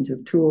of kinds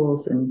of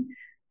tools, and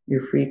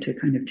you're free to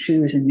kind of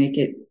choose and make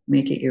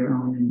it your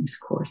own in this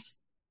course.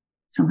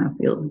 Somehow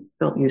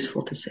felt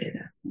useful to say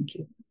that. Thank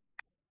you.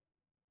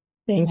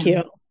 Thank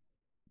you.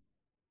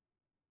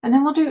 And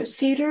then we'll do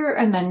Cedar,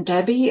 and then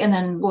Debbie, and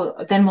then we'll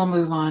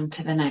move on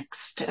to the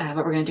next, what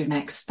we're going to do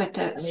next.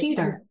 But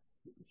Cedar.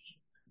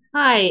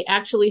 Hi,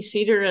 actually,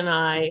 Cedar and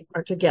I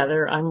are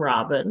together. I'm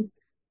Robin.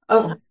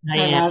 Oh,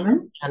 hi,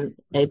 Robin. And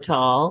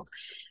Etal.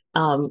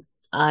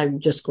 I'm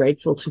just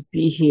grateful to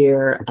be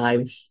here.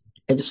 I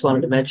just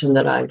wanted to mention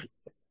that I've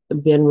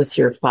been with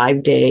your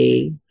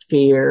 5-day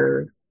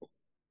fear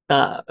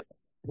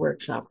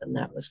workshop, and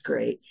that was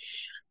great.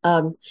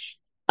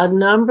 A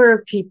number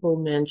of people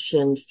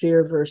mentioned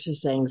fear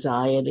versus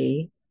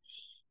anxiety,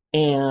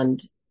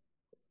 and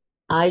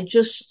I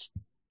just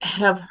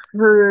have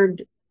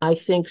heard, I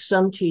think,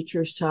 some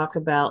teachers talk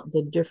about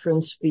the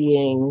difference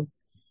being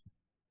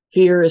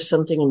fear is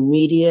something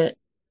immediate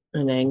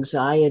and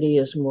anxiety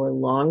is more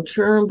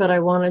long-term, but I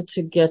wanted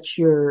to get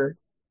your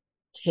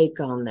take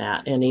on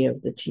that, any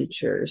of the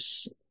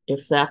teachers,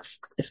 if that's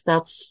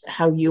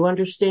how you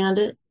understand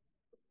it.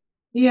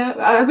 Yeah,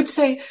 I would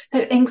say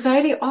that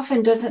anxiety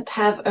often doesn't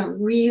have a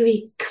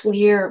really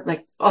clear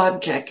like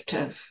object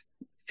of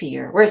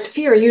fear, whereas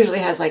fear usually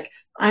has like,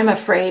 I'm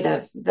afraid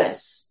of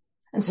this.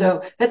 And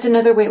so that's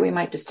another way we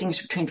might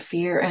distinguish between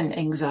fear and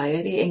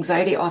anxiety.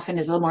 Anxiety often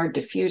is a little more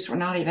diffuse.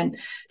 Don't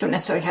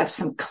necessarily have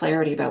some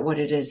clarity about what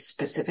it is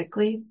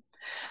specifically.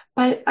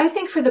 But I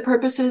think for the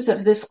purposes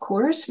of this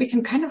course, we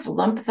can kind of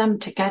lump them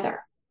together.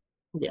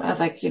 Yeah.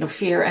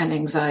 Fear and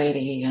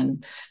anxiety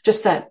and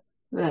just that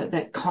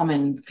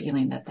common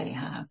feeling that they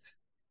have.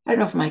 I don't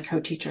know if my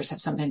co-teachers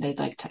have something they'd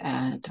like to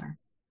add or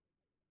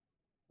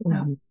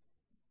no.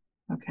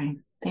 Okay.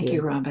 Thank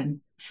you,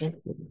 Robin. Thank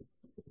you.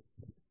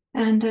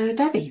 And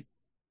Debbie.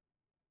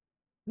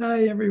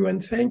 Hi,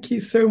 everyone. Thank you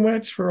so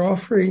much for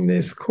offering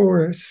this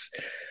course.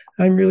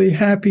 I'm really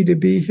happy to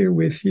be here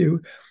with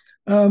you.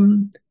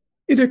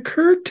 It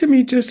occurred to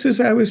me just as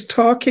I was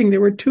talking,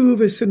 there were two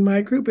of us in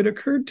my group, it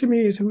occurred to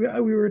me as we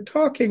were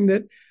talking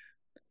that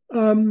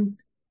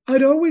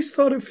I'd always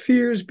thought of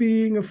fear as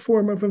being a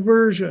form of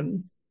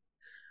aversion.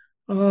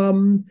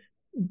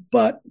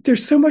 But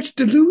there's so much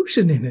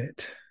delusion in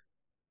it.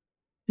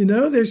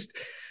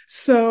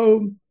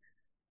 So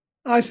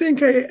I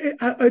think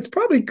it's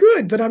probably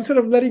good that I'm sort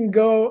of letting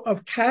go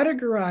of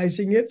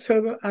categorizing it so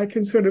that I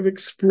can sort of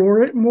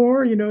explore it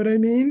more. You know what I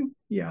mean?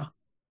 Yeah.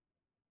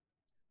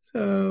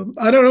 So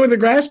I don't know what the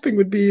grasping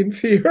would be in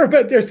fear,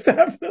 but there's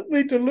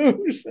definitely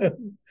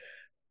delusion.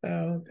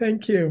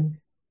 Thank you.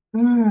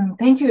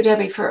 Thank you,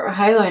 Debbie, for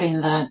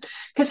highlighting that.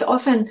 Because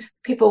often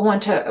people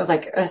want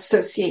to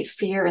associate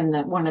fear in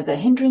one of the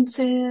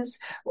hindrances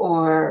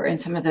or in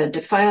some of the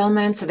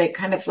defilements. So they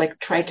kind of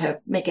try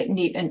to make it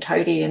neat and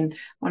tidy in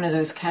one of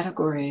those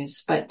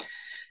categories. But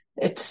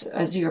it's,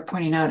 as you're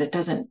pointing out,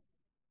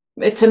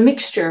 it's a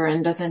mixture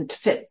and doesn't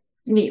fit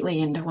neatly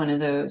into one of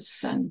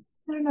those. And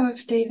I don't know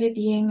if David,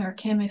 Ying, or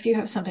Kim, if you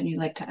have something you'd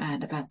like to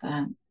add about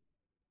that.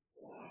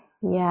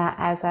 Yeah,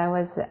 as I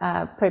was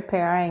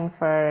preparing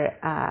for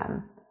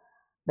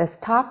this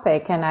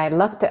topic, and I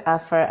looked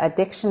for a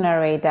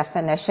dictionary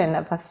definition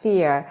of a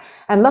fear,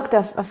 and looked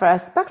for a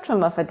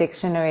spectrum of a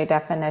dictionary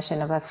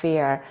definition of a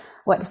fear,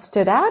 what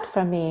stood out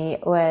for me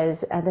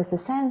was there's a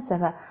sense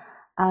of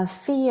a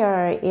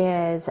fear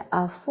is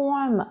a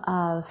form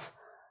of,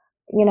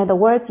 the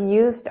words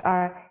used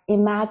are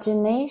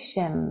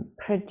imagination,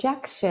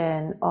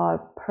 projection,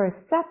 or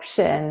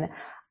perception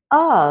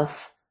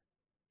of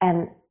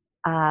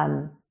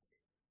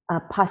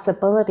a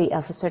possibility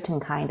of a certain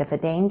kind of a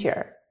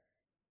danger.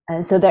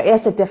 And so there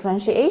is a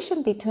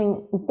differentiation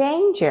between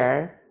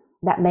danger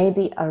that may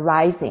be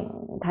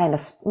arising, kind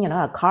of,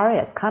 a car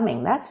is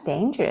coming, that's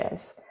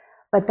dangerous.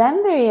 But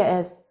then there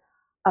is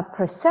a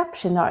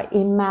perception or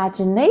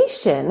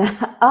imagination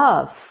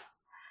of,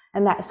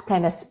 and that's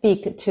kind of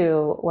speak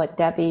to what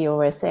Debbie, you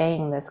were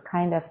saying, this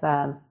kind of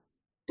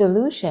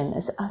delusion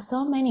is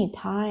so many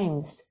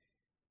times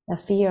the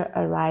fear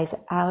arises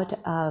out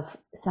of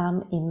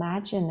some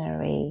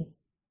imaginary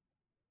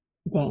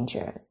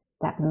danger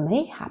that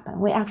may happen.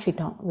 We actually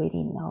don't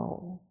really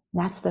know.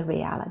 That's the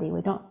reality.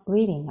 We don't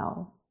really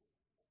know.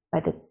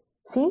 But it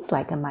seems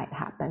like it might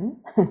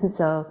happen.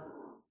 So,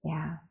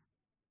 yeah.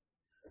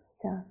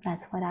 So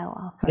that's what I will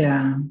offer.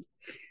 Yeah.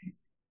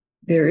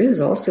 There is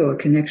also a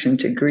connection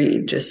to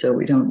greed, just so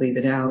we don't leave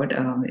it out.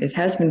 It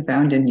has been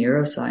found in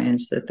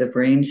neuroscience that the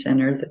brain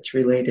center that's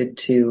related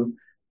to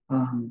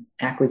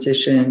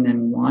acquisition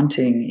and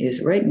wanting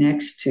is right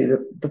next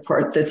to the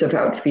part that's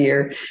about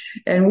fear.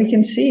 And we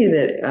can see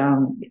that,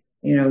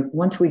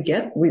 once we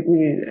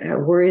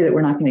worry that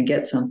we're not going to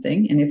get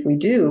something. And if we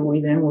do, we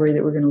then worry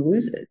that we're going to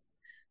lose it.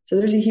 So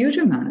there's a huge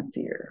amount of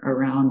fear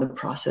around the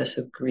process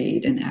of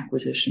greed and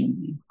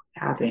acquisition,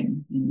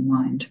 having in the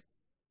mind.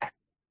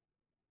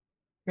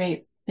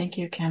 Great. Thank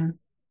you, Kim.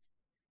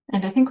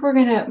 And I think we're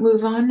going to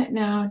move on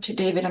now to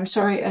David. I'm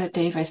sorry,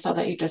 Dave, I saw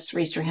that you just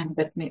raised your hand,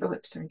 but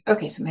sorry.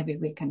 Okay, so maybe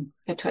we can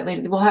get to it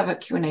later. We'll have a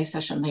Q&A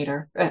session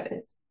later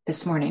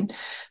this morning.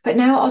 But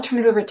now I'll turn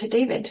it over to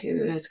David,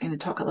 who is going to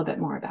talk a little bit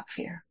more about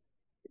fear.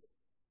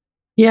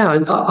 Yeah,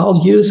 and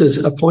I'll use as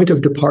a point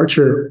of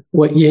departure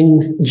what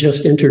Ying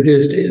just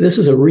introduced. This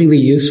is a really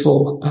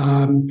useful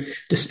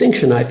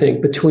distinction, I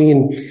think,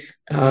 between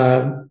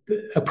a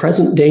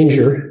present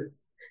danger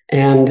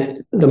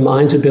and the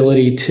mind's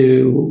ability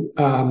to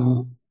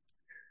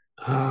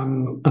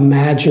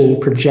imagine,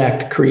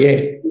 project,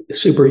 create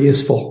super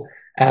useful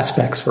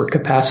aspects or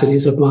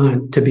capacities of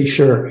mind, to be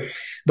sure.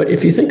 But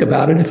if you think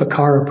about it, if a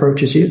car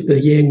approaches you, the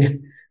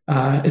Ying,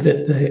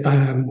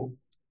 the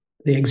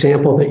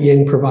example that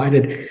Ying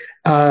provided,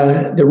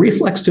 the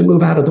reflex to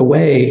move out of the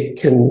way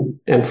can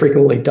and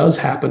frequently does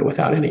happen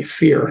without any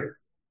fear,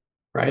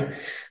 right?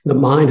 The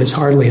mind is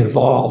hardly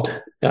involved,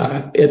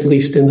 at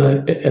least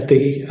at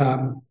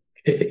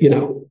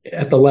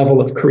the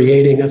level of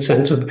creating a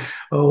sense of,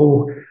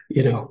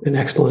 an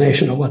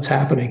explanation of what's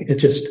happening.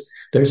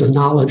 There's a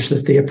knowledge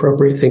that the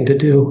appropriate thing to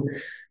do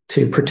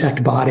to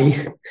protect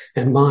body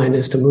and mind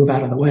is to move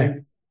out of the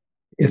way,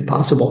 if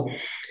possible.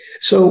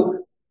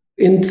 So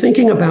in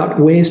thinking about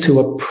ways to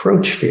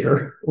approach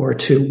fear or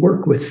to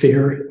work with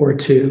fear or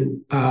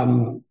to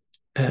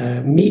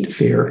meet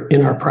fear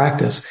in our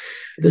practice,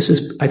 this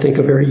is, I think,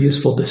 a very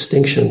useful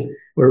distinction.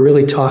 We're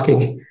really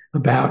talking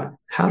about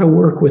how to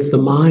work with the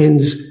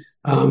mind's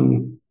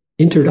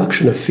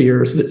introduction of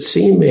fears that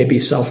seem maybe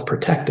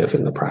self-protective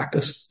in the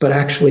practice, but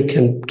actually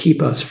can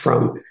keep us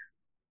from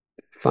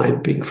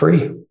being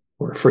free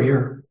or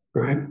freer,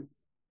 right?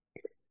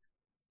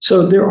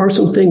 So there are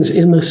some things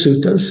in the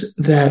suttas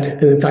that,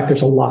 and in fact,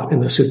 there's a lot in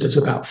the suttas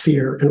about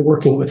fear and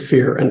working with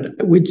fear. And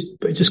we're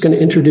just going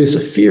to introduce a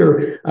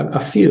few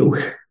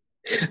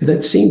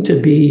that seem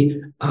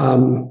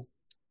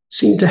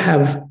to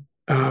have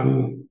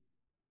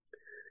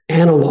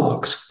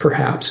analogs,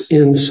 perhaps,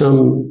 in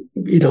some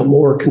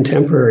more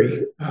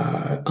contemporary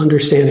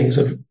understandings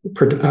of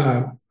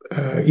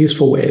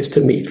useful ways to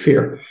meet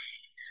fear.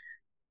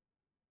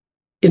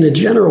 In a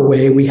general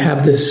way, we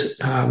have this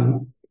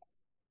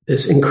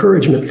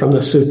encouragement from the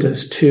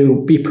suttas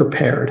to be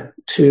prepared,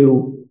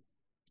 to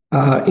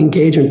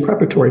engage in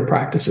preparatory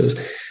practices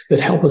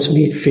that help us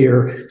meet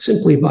fear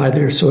simply by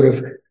their sort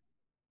of,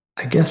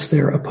 I guess,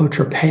 their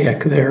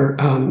apotropaic, their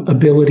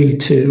ability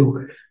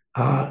to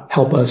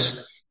help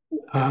us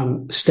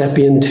step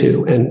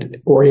into and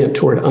orient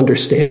toward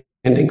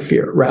understanding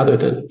fear rather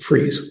than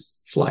freeze,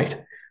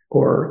 flight,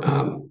 or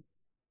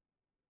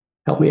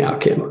help me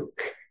out, Kim.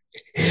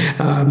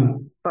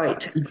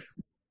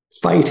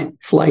 Fight,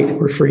 flight,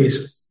 or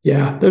freeze.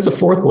 Yeah, there's a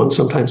fourth one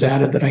sometimes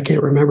added that I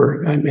can't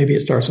remember. Maybe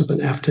it starts with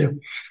an F too.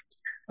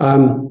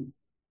 And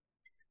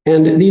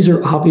these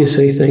are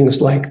obviously things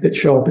like that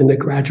show up in the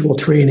gradual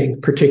training,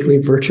 particularly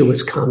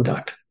virtuous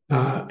conduct,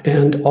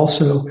 and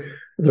also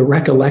the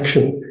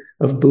recollection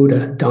of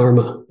Buddha,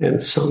 Dharma, and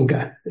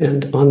Sangha.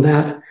 And on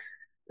that,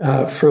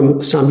 from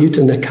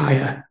Samyutta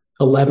Nikaya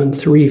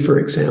 11.3, for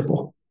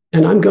example.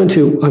 And I'm going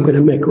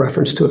to make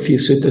reference to a few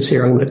suttas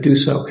here. I'm going to do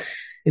so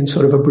in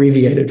sort of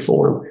abbreviated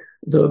form.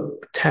 The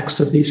text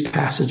of these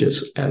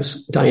passages,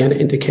 as Diana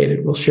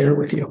indicated, we'll share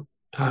with you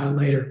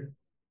later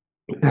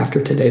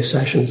after today's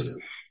sessions.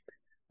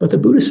 But the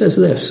Buddha says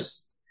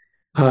this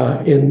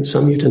in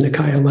Samyutta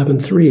Nikaya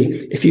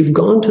 11.3, if you've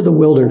gone to the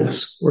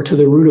wilderness or to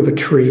the root of a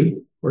tree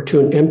or to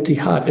an empty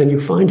hut and you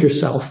find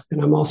yourself,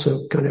 and I'm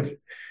also kind of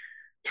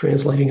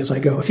translating as I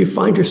go, if you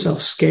find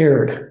yourself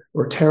scared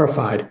or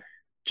terrified,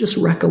 just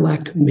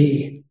recollect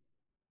me.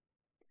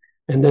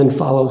 And then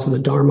follows the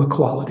Dharma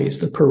qualities,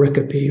 the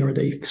pericope, or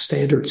the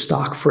standard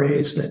stock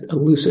phrase that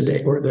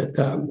elucidate or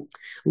that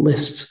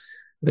lists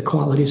the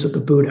qualities of the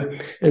Buddha.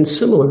 And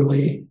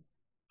similarly,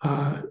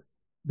 the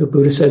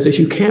Buddha says, if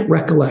you can't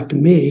recollect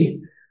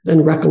me,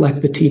 then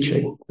recollect the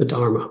teaching, the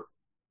Dharma,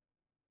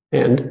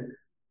 and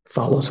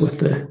follows with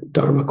the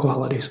Dharma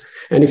qualities.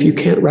 And if you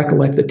can't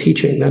recollect the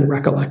teaching, then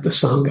recollect the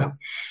Sangha.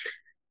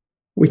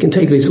 We can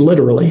take these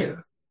literally,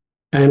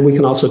 and we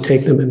can also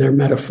take them in their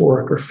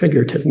metaphoric or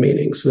figurative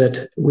meanings,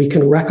 that we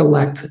can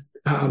recollect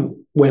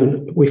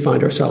when we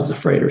find ourselves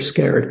afraid or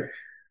scared,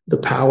 the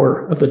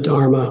power of the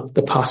Dharma,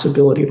 the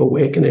possibility of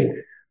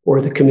awakening,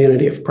 or the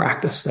community of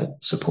practice that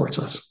supports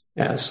us,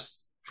 as,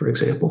 for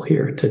example,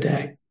 here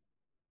today.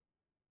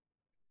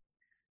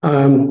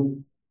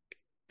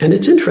 And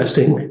it's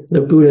interesting,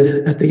 the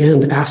Buddha at the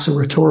end asks a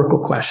rhetorical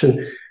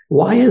question.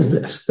 Why is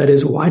this? That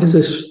is, why does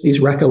these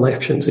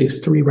recollections, these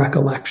three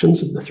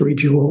recollections of the three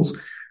jewels,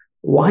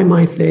 why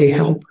might they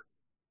help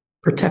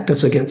protect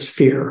us against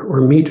fear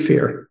or meet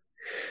fear?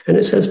 And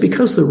it says,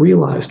 because the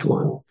realized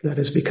one, that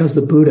is, because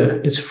the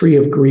Buddha is free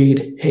of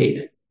greed,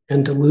 hate,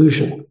 and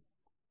delusion.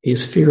 He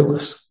is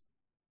fearless.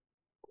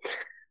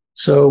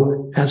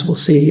 So, as we'll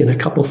see in a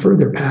couple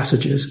further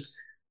passages,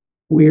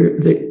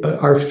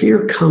 our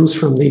fear comes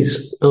from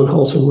these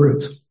unwholesome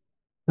roots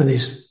and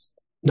these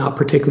not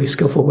particularly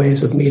skillful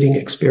ways of meeting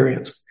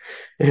experience.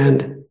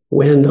 And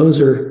when those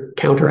are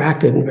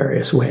counteracted in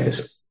various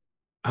ways,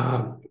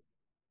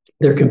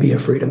 there can be a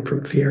freedom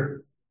from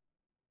fear.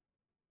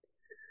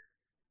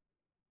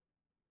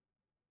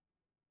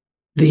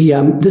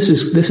 This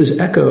is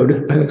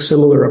echoed a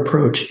similar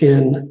approach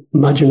in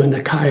Majjhima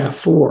Nikaya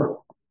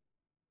 4,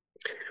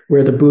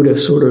 where the Buddha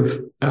sort of,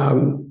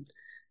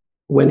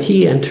 when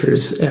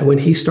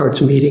he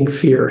starts meeting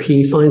fear,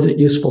 he finds it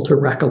useful to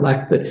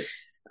recollect that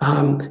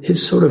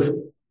his sort of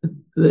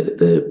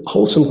the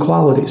wholesome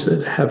qualities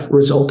that have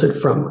resulted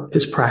from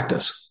his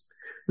practice,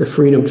 the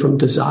freedom from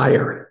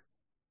desire,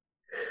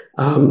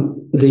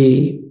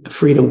 the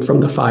freedom from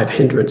the five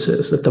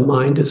hindrances, that the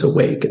mind is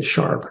awake and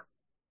sharp,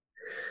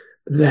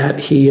 that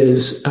he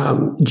is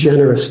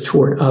generous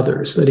toward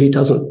others, that he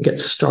doesn't get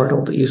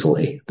startled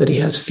easily, that he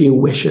has few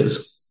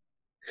wishes.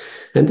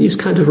 And these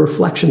kind of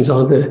reflections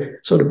on the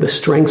sort of the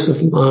strengths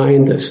of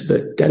mind,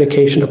 the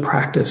dedication to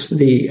practice,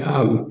 the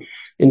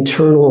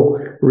internal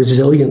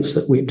resilience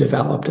that we've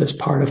developed as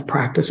part of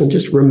practice, and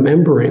just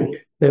remembering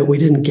that we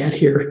didn't get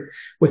here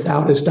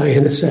without, as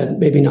Diana said,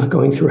 maybe not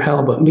going through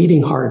hell, but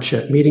meeting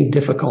hardship, meeting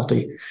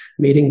difficulty,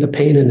 meeting the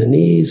pain in the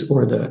knees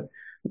or the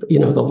the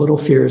little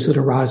fears that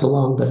arise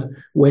along the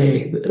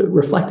way.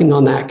 Reflecting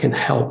on that can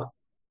help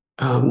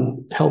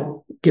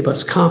give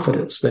us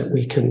confidence that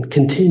we can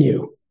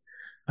continue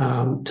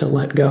to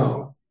let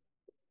go.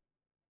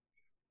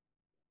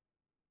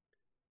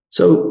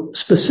 So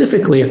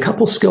specifically, a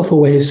couple skillful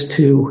ways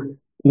to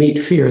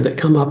meet fear that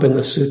come up in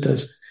the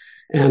suttas,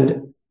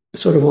 and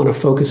sort of want to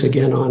focus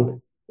again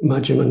on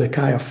Majjhima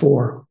Nikaya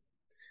 4,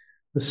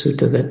 the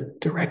sutta that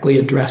directly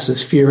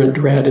addresses fear and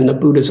dread in the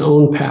Buddha's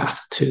own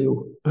path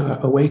to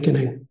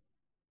awakening.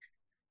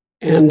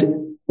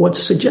 And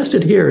what's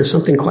suggested here is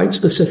something quite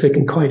specific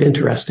and quite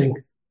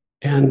interesting.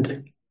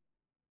 And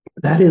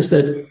that is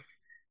that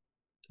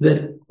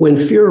when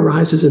fear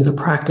arises in the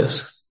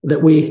practice,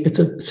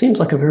 it seems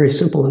like a very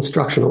simple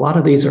instruction. A lot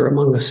of these are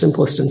among the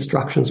simplest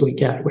instructions we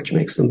get, which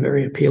makes them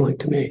very appealing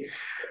to me.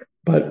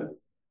 But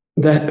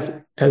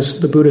that,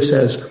 as the Buddha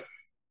says,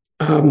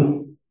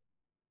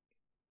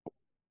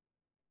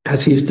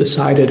 as he's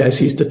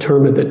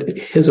determined that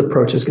his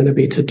approach is going to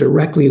be to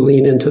directly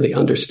lean into the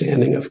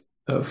understanding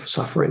of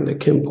suffering that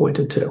Kim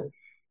pointed to.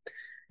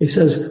 He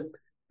says,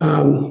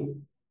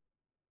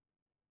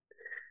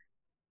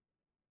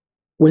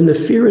 when the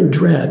fear and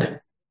dread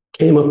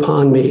came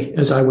upon me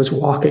as I was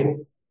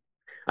walking,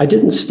 I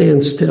didn't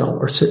stand still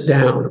or sit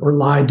down or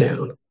lie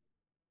down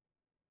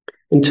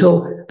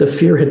until the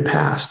fear had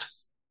passed.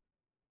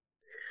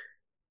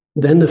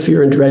 Then the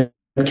fear and dread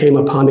came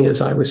upon me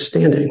as I was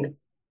standing.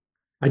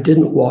 I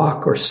didn't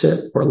walk or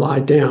sit or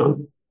lie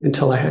down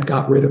until I had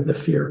got rid of the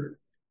fear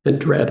and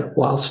dread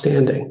while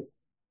standing.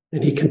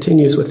 And he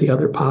continues with the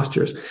other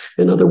postures.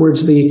 In other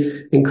words,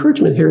 the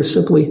encouragement here is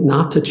simply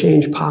not to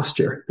change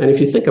posture. And if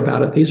you think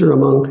about it, these are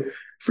among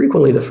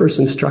frequently the first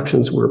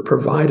instructions we're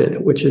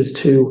provided, which is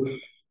to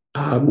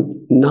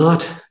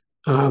not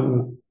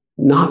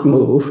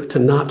move, to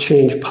not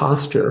change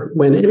posture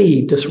when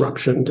any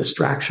disruption,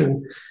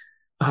 distraction,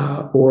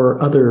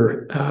 or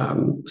other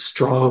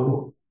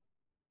strong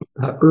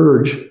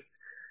urge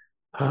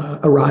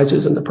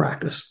arises in the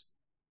practice.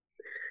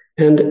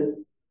 And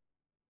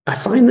I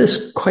find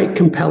this quite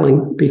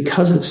compelling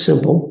because it's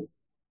simple,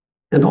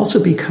 and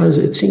also because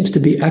it seems to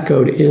be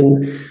echoed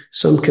in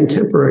some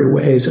contemporary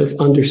ways of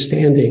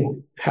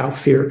understanding how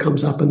fear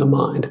comes up in the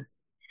mind.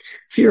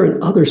 Fear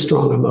and other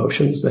strong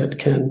emotions that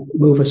can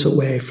move us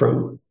away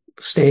from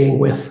staying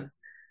with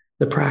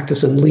the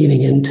practice and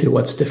leaning into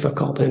what's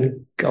difficult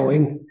and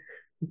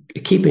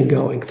keeping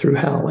going through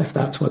hell if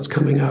that's what's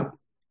coming up.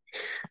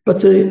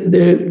 But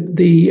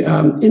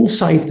the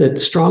insight that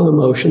strong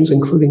emotions,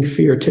 including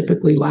fear,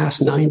 typically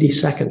last 90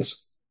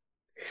 seconds,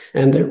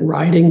 and that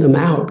riding them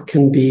out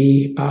can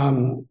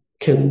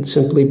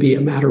simply be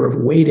a matter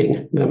of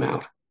waiting them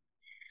out.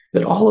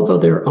 That all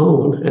of their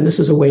own, and this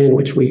is a way in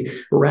which we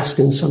rest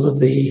in some of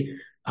the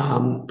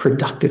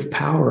productive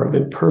power of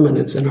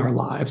impermanence in our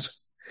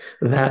lives,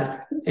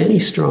 that any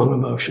strong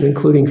emotion,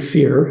 including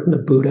fear, the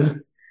Buddha,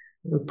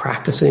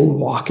 practicing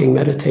walking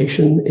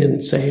meditation in,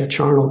 say, a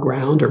charnel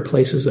ground or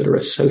places that are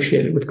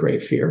associated with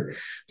great fear,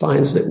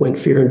 finds that when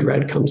fear and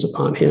dread comes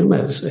upon him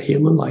as a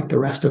human like the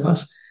rest of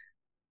us,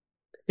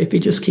 if he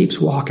just keeps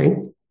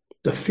walking,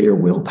 the fear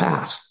will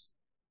pass.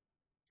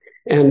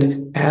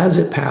 And as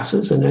it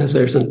passes, and as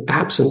there's an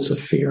absence of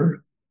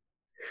fear,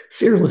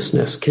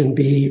 fearlessness can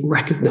be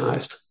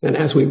recognized. And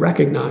as we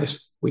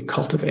recognize, we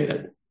cultivate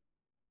it.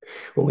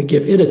 When we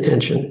give it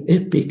attention,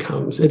 it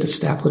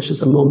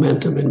establishes a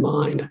momentum in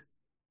mind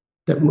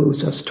that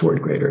moves us toward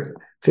greater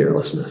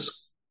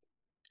fearlessness.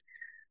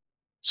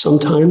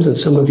 Sometimes, and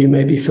some of you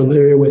may be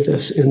familiar with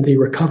this in the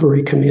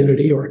recovery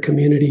community, or a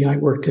community I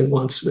worked in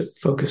once that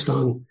focused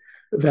on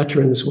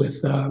veterans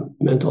with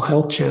mental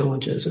health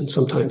challenges and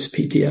sometimes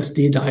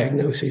PTSD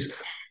diagnoses,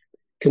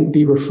 can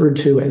be referred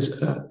to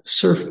as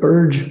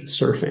urge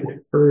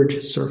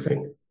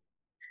surfing.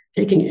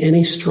 Taking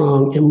any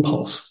strong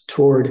impulse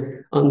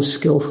toward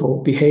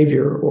unskillful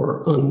behavior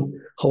or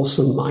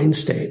unwholesome mind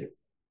state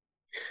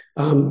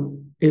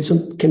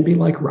can be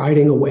like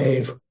riding a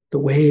wave. The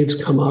waves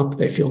come up,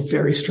 they feel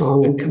very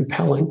strong and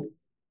compelling,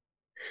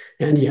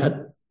 and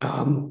yet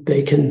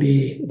they can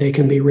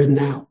be ridden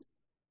out.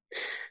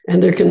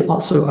 And there can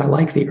also, I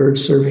like the urge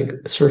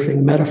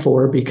surfing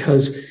metaphor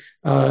because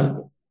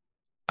I'm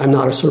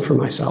not a surfer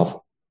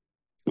myself,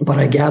 but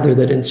I gather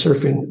that in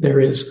surfing there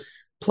is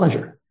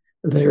pleasure.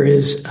 There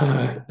is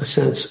a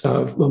sense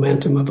of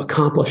momentum, of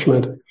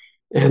accomplishment,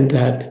 and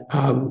that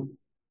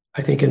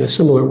I think in a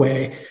similar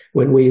way,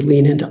 when we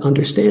lean into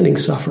understanding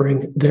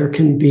suffering, there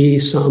can be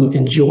some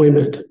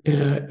enjoyment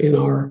in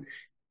our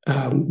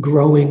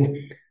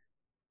growing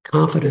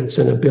confidence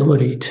and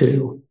ability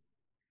to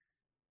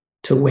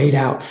wait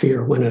out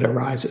fear when it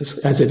arises,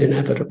 as it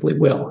inevitably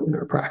will in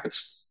our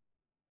practice.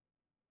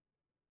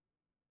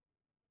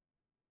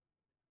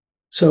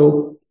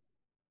 So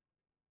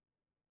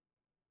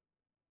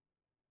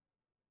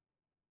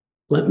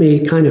let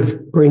me kind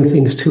of bring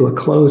things to a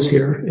close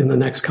here in the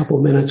next couple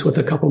of minutes with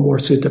a couple more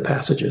sutta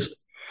passages.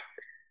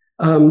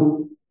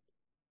 In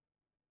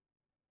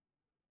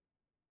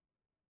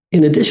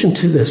addition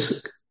to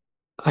this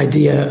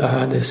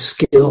idea, this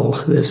skill,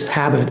 this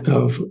habit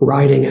of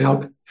writing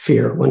out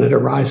fear when it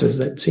arises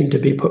that seemed to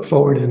be put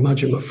forward in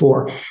Majjhima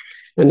 4.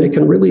 And it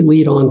can really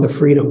lead on to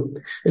freedom.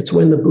 It's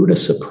when the Buddha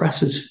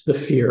suppresses the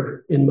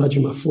fear in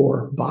Majjhima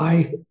 4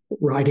 by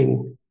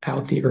writing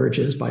out the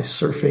urges, by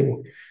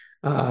surfing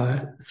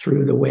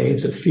through the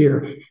waves of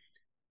fear.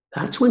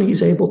 That's when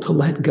he's able to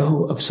let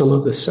go of some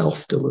of the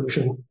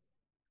self-delusion.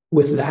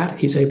 With that,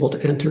 he's able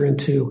to enter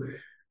into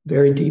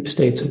very deep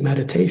states of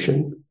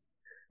meditation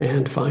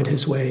and find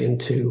his way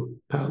into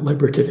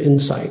liberative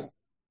insight.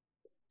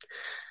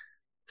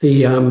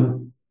 The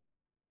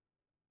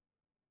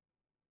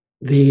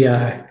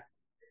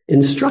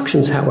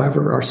instructions,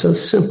 however, are so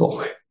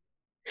simple.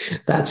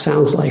 That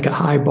sounds like a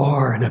high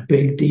bar and a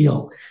big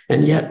deal.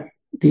 And yet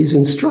these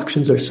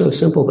instructions are so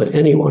simple that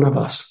any one of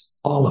us,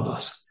 all of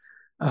us,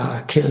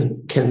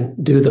 can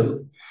do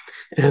them.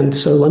 And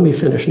so let me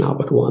finish not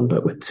with one,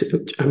 but with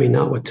two. I mean,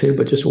 not with two,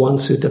 but just one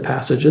sutta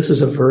passage. This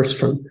is a verse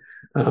from,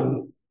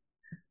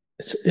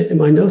 in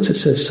my notes it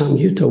says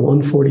Samyutta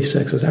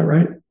 146. Is that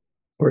right?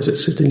 Or is it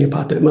Sutta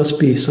Nipata? It must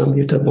be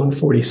Samyutta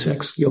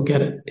 146. You'll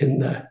get it in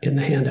the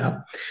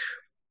handout.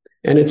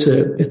 And it's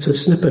a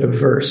snippet of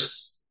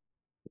verse.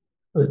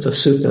 It's a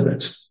sutta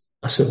that's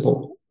a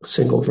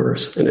single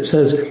verse. And it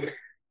says,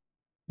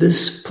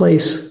 "This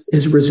place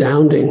is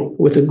resounding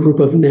with a group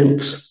of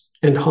nymphs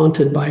and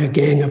haunted by a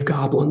gang of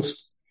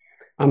goblins."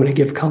 I'm going to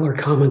give color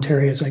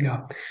commentary as I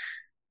go.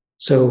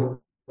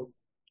 So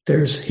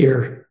there's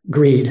here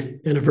greed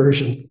and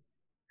aversion.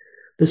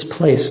 This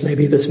place,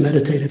 maybe this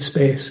meditative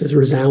space, is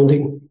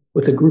resounding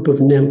with a group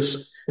of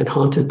nymphs and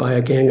haunted by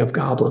a gang of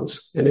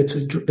goblins. And it's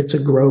a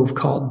grove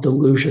called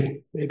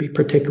delusion, maybe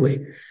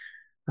particularly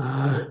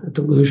a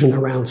delusion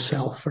around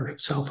self or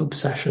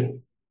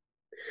self-obsession.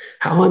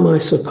 How am I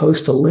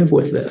supposed to live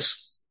with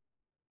this?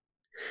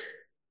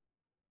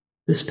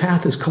 This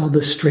path is called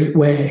the straight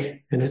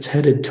way, and it's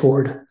headed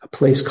toward a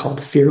place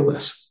called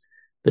fearless.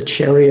 The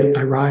chariot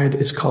I ride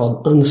is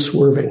called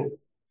unswerving,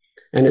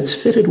 and it's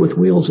fitted with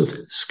wheels of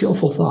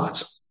skillful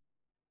thoughts.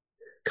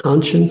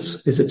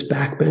 Conscience is its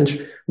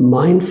backbench,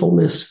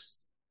 mindfulness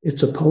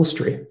its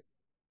upholstery,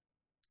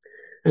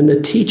 and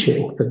the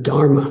teaching, the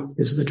Dharma,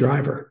 is the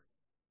driver,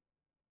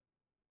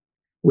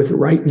 with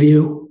right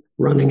view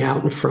running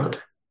out in front.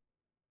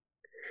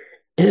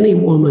 Any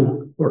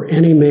woman or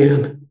any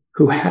man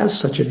who has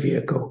such a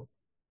vehicle,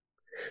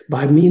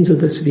 by means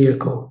of this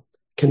vehicle,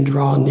 can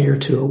draw near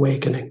to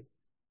awakening.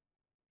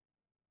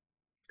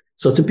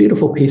 So it's a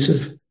beautiful piece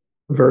of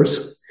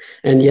verse,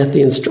 and yet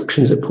the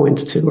instructions it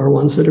points to are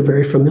ones that are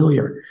very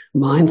familiar.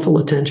 Mindful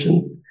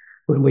attention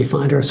when we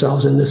find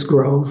ourselves in this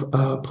grove,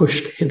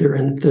 pushed hither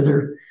and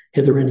thither,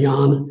 hither and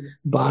yon,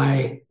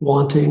 by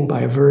wanting,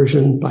 by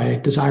aversion, by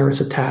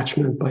desirous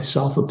attachment, by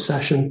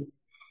self-obsession.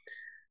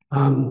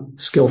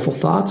 Skillful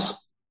thoughts,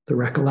 the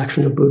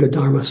recollection of Buddha,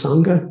 Dharma,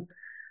 Sangha,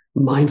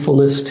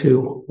 mindfulness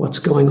to what's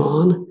going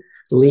on,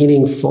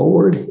 leaning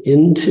forward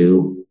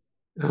into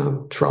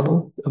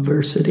trouble,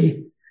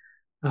 adversity,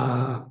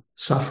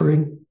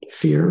 suffering,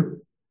 fear.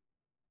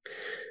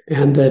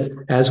 And that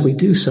as we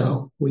do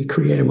so, we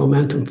create a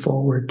momentum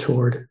forward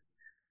toward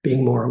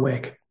being more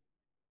awake.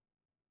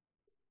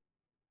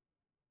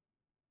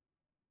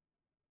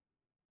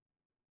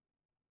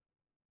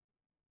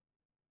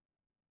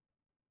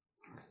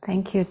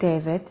 Thank you,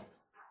 David,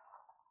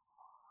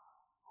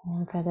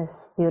 and for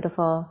this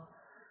beautiful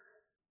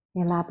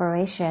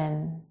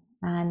elaboration.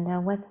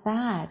 And with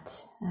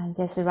that,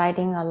 just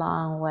writing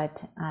along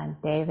what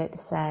David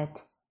said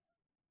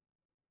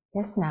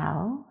just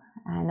now,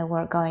 and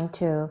we're going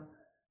to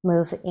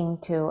move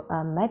into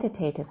a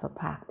meditative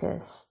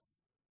practice.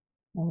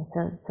 And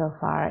so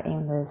far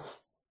in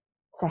this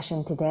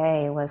session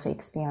today, we've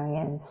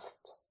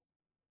experienced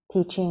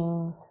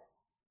teachings,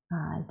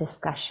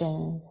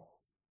 discussions,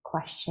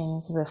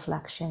 questions,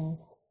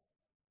 reflections.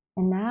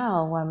 And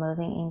now we're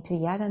moving into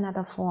yet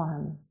another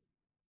form,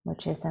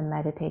 which is a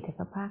meditative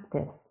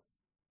practice.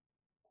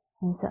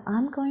 And so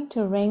I'm going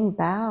to ring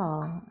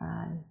bell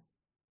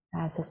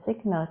as a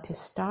signal to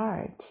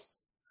start.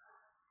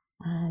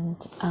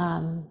 And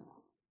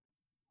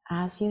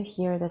as you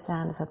hear the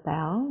sound of a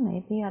bell,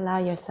 maybe allow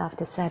yourself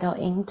to settle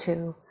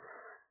into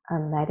a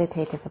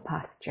meditative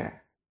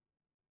posture.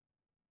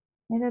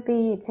 It'll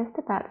be just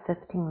about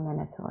 15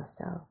 minutes or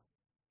so.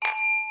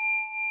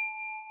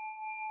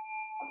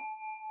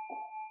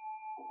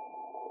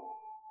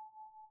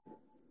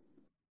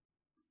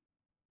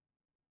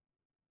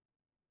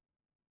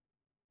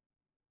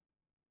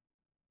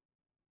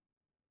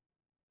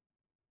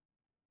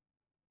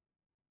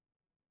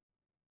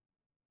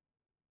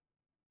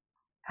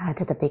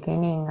 At the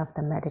beginning of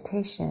the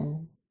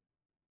meditation,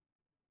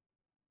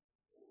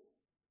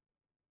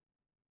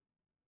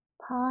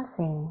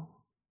 pausing,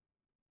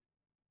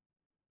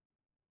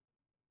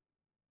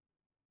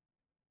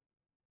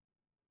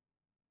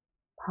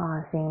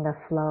 the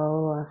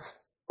flow of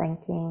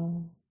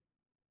thinking,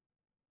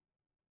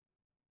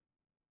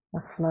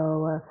 the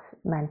flow of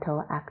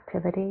mental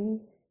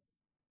activities,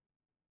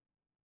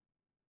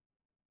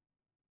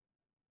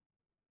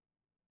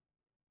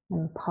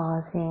 and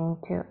pausing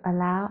to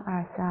allow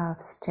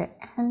ourselves to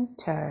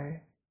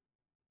enter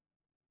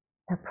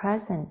the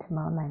present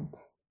moment.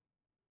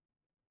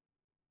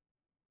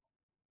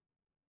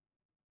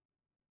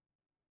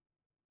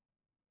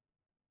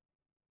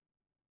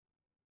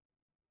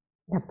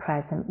 The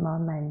present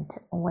moment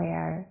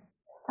where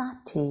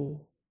sati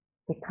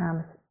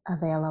becomes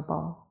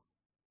available.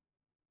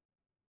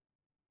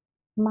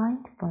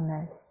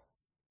 Mindfulness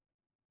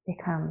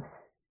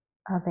becomes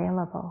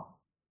available.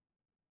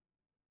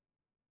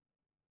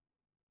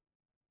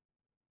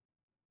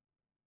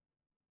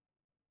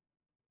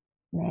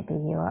 Maybe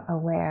you are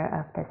aware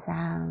of the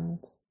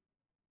sound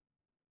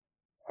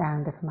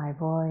of my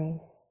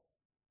voice,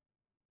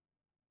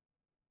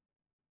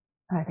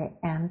 or the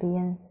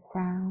ambient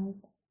sound.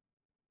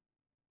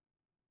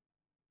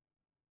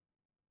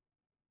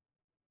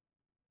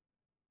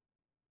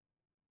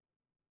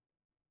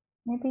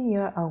 Maybe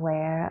you're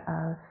aware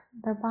of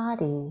the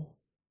body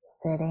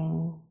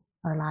sitting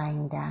or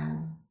lying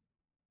down.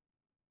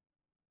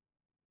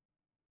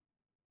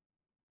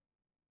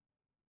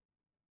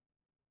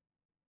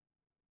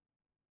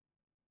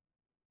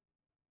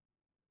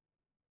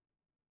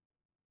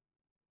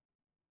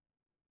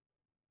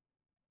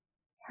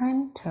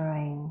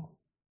 Entering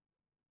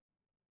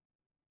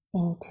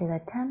into the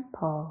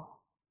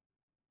temple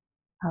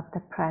of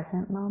the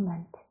present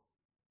moment,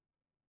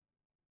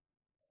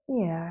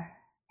 here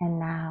and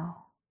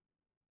now.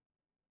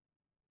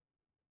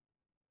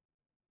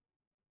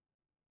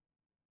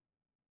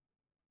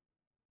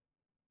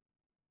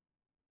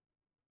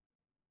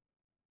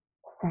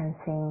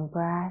 Sensing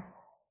breath,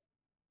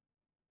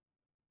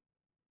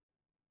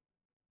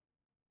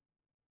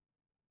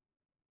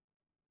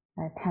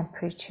 the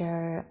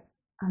temperature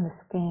on the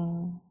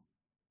skin,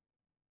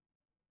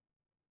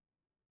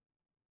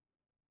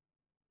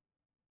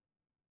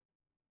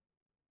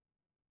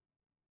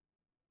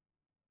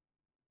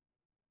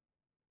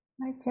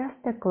 or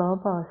just a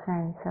global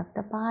sense of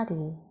the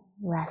body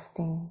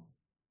resting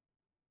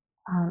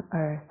on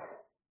earth.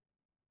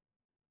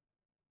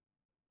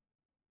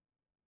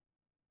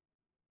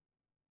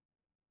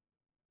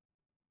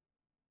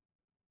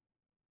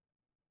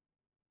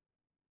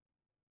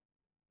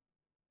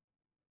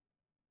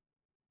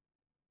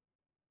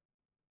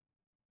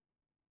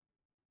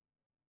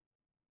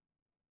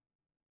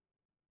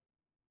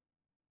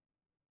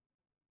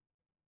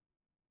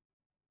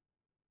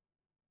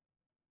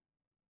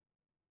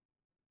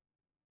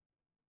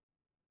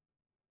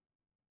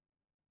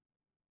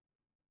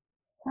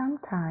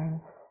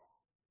 Sometimes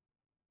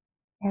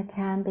it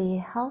can be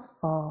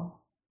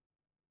helpful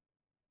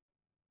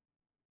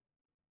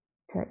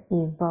to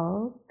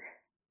evoke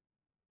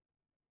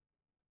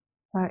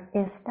or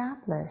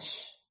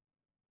establish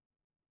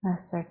a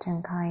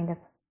certain kind of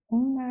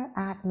inner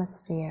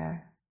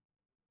atmosphere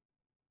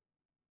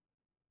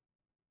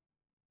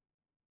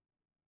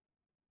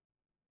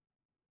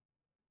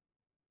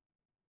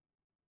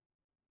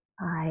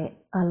by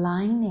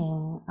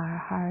aligning our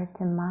heart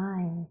and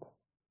mind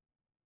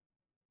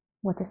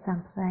with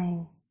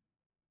something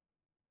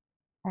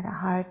that our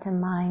heart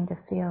and mind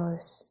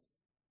feels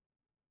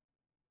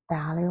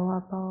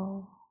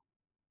valuable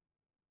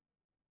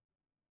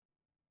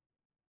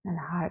and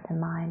heart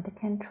and mind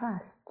can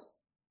trust.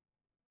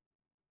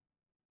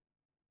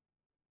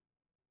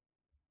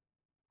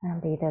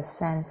 And be the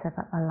sense of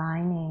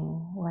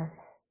aligning with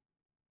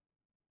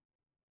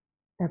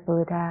the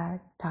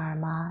Buddha,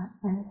 Dharma,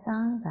 and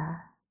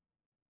Sangha.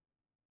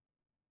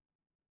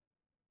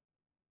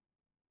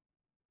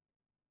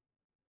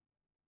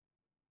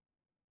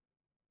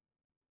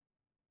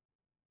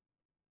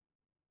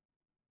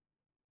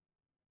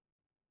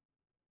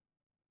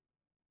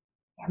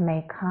 It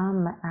may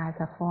come as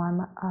a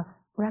form of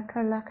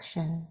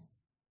recollection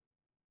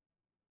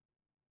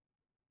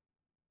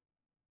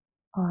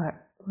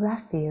or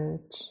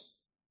refuge,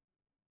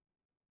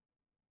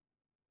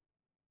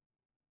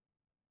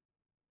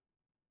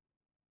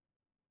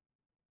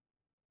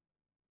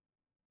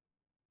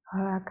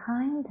 or a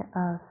kind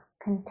of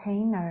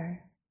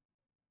container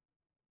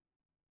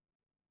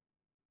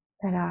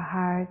that our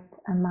heart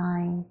and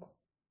mind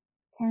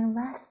can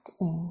rest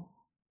in.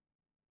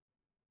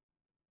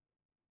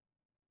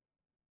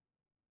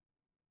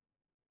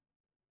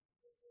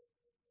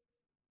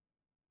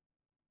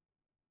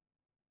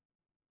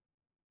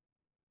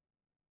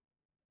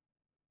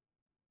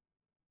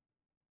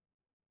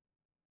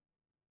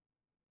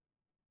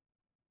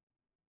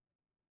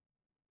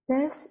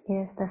 This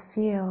is the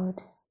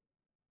field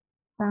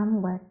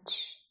from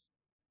which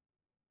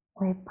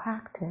we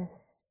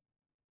practice.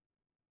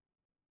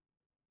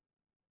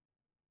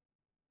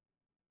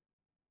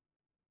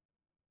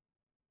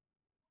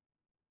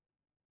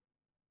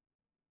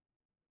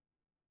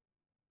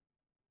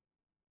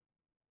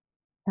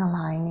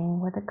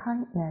 Aligning with the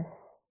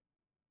kindness,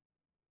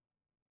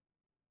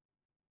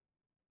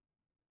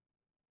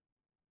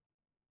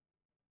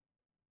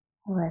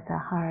 with the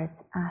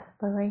heart's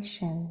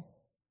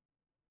aspirations.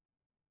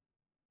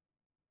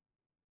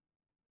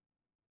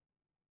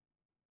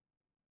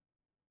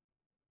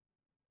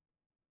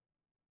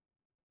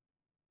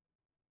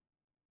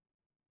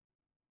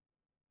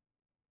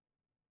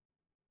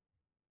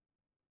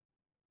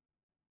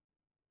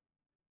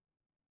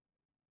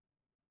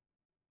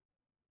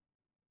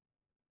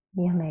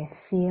 You may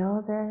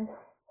feel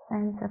this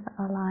sense of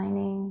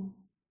aligning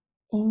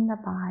in the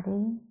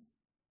body.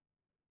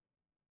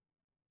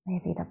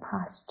 Maybe the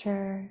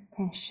posture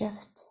can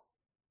shift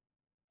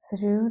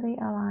through the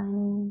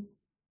aligning.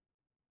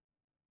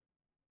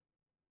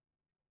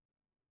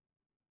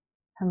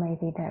 Or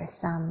maybe there are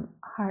some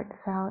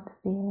heartfelt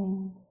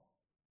feelings.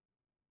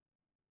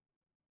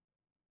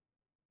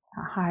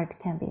 The heart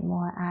can be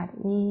more at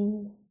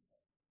ease.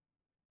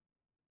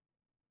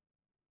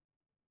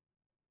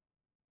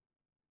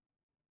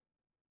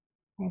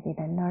 Maybe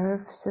the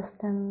nerve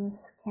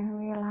systems can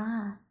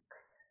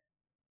relax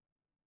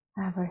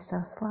ever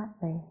so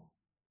slightly.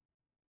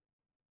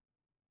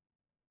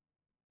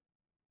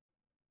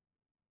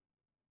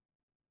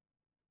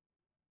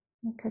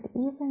 It could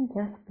even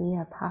just be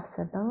a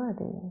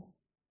possibility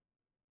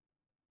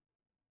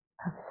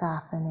of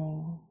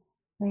softening,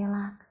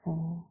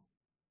 relaxing.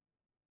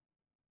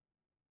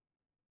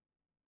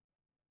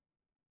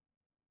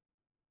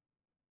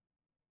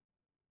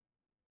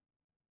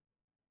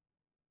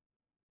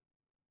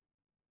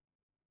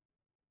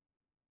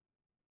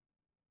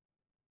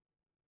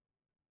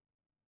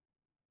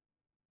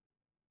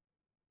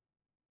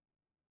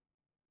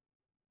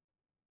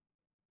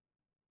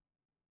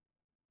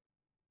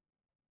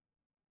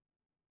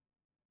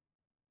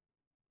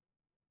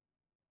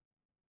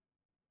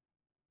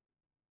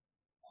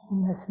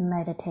 In this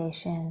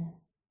meditation,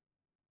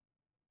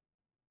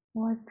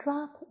 or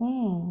drop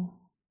in,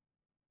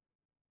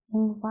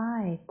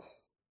 invite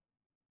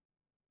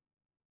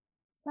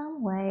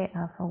some way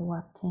of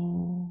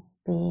working,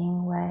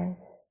 being with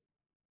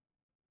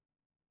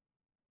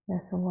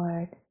this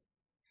word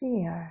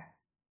fear.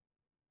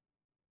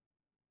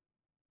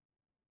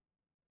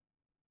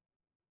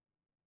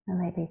 And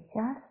maybe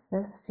just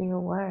these few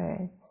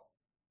words,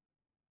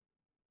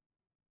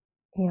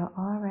 you're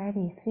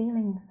already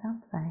feeling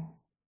something.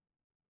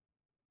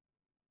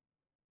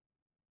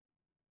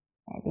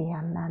 Maybe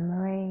a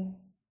memory,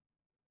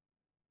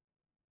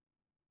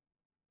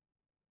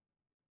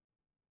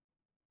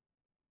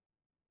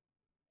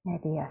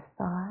 maybe a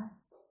thought.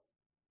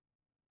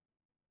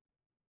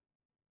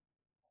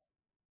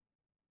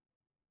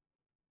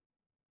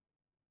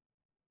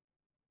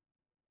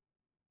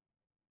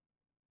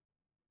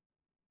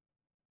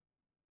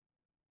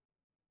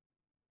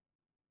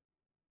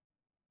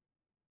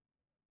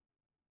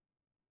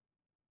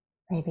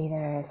 Maybe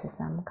there is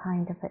some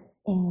kind of an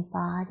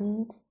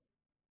embodied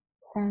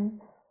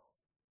sense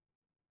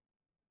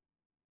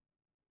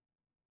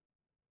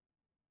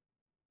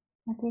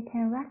that you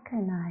can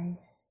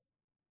recognize.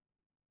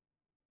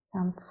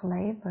 Some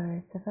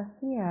flavors of a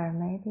fear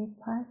may be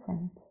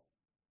present.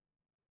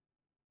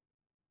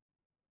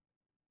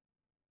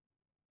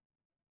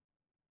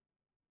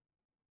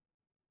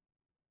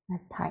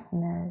 A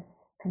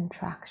tightness,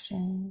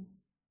 contraction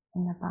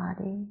in the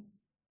body.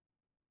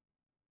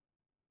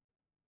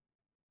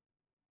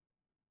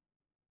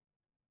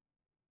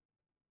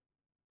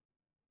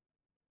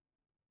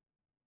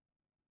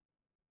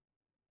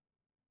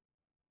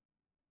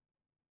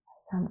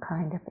 Some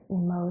kind of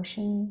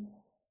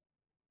emotions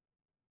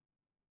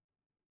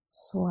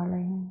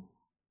swirling.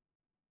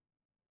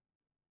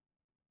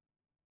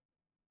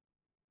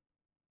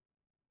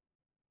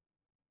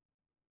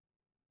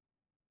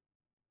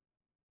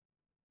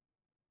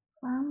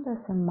 From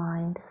this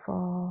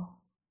mindful,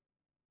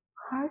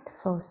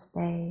 heartful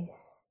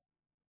space,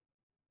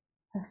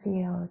 a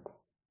field,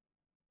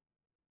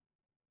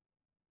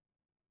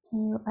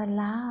 can you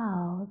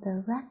allow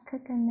the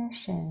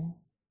recognition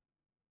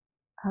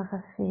of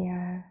a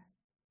fear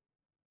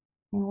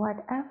in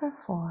whatever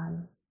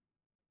form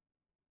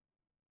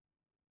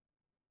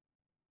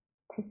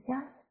to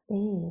just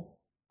be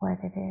what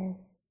it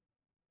is?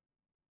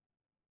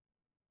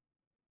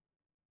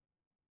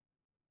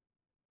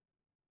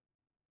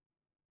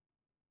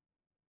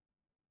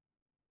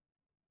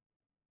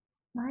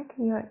 Like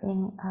you're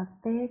in a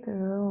big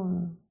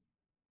room.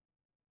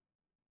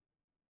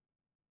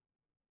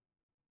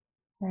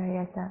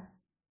 There is a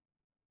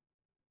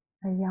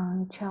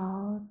young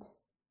child.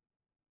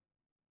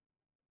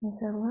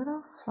 He's a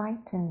little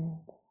frightened.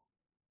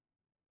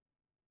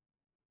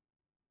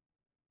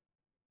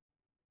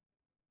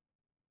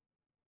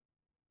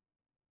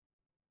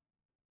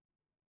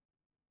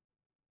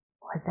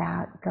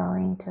 Without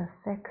going to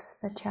fix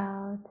the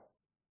child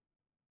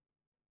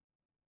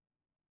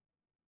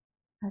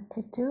or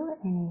to do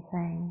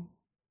anything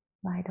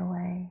right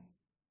away.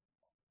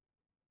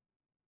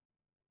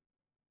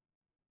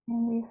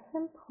 And we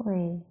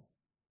simply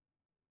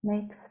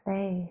make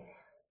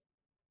space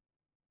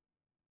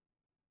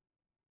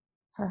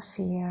for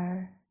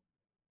fear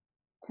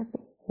to be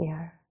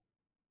here.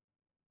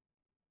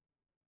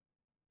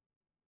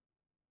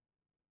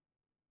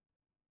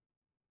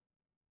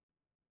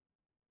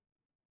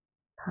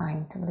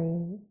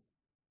 Kindly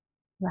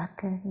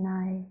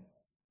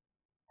recognize,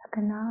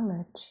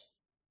 acknowledge.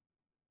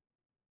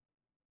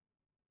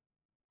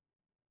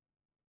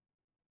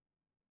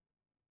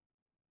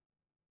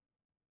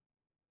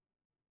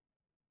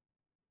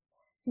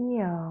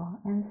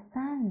 Feel and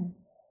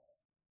sense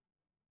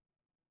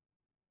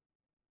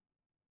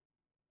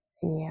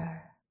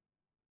fear.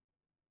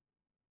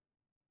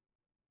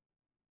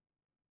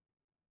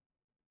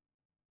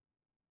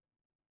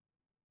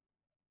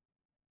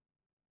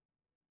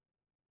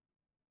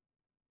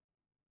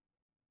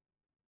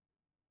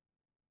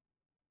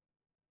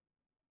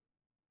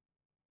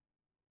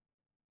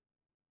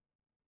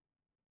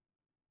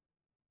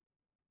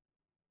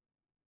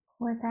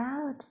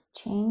 Without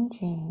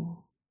changing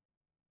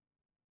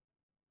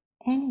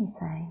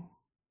anything.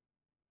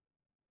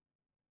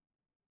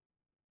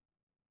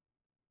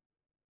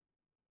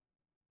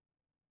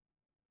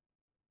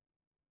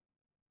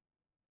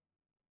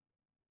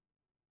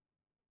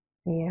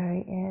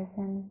 Fear is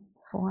in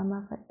form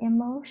of an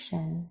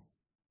emotion.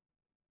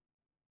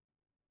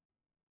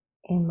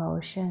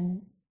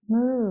 Emotion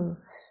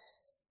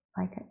moves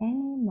like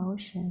any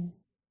emotion.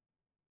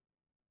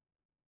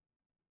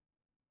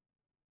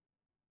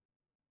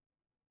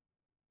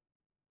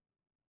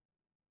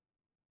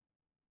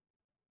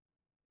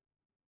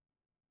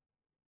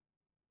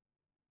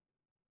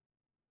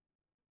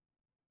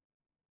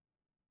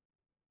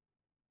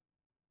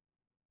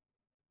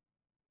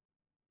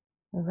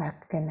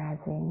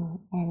 Recognizing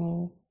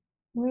any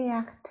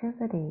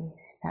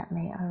reactivities that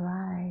may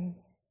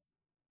arise.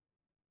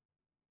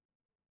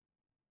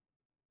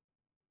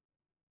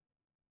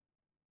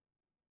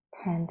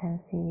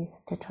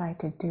 Tendencies to try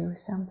to do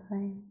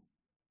something,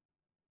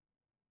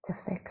 to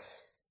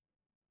fix,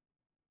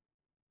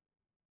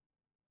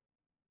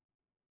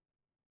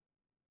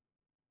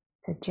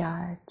 to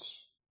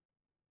judge,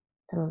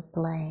 to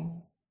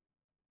blame.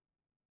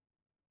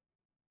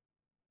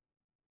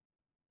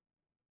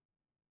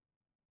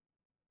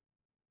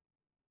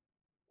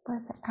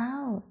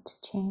 Without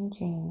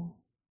changing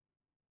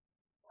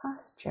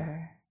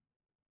posture,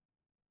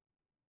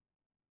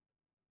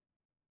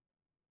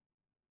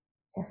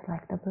 just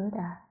like the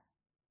Buddha.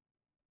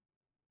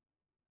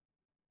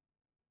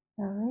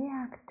 The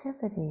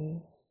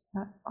reactivities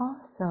are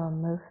also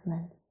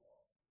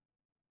movements,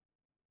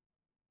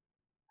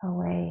 or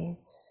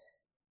waves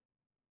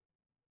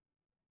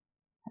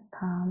that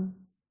come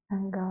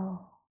and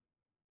go.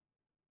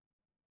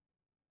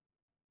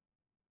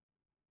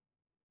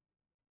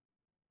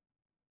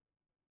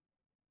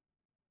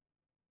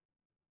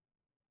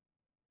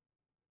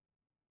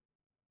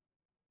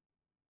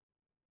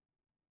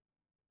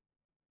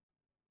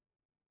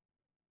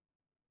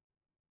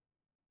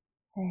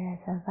 There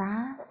is a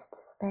vast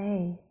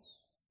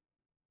space,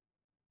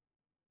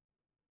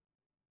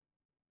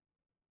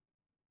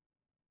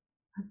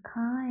 a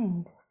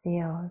kind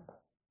field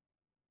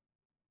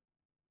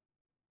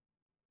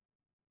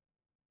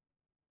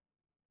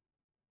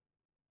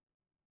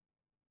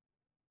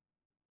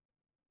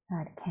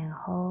that can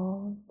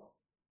hold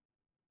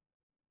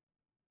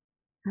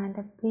and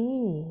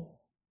be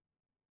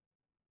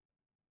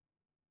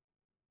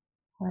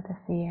with the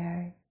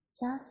fear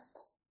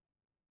just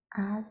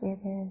as it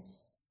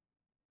is.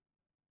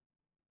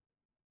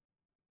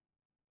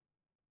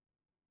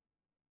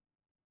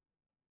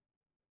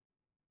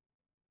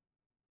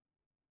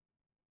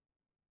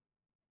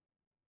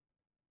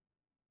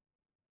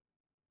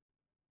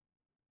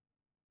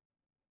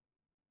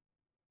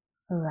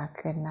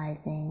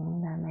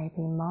 Recognizing there may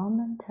be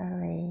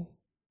momentary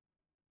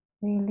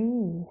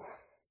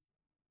release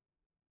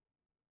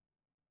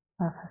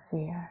of a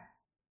fear,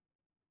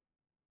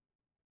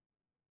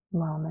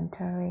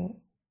 momentary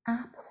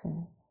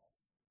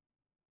absence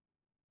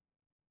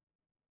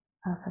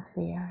of a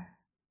fear.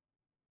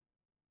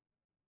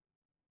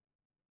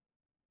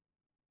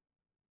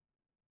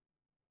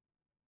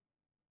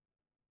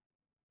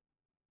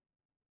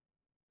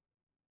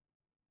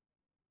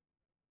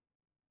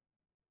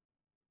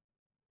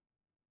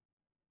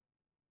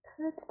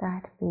 Could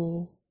that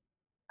be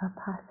a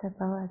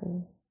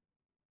possibility?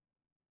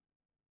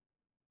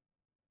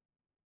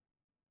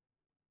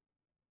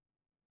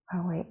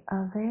 Are we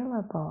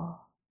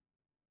available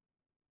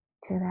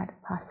to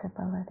that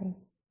possibility?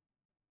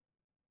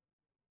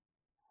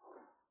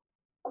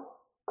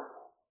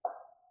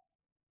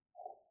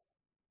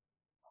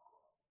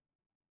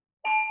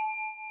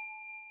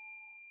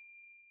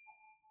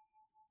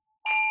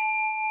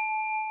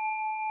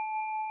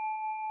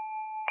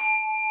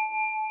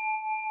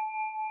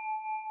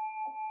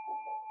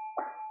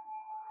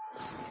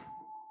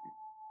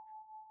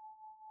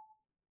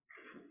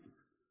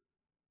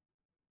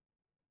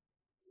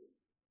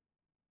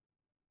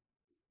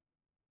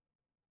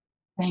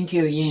 Thank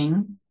you,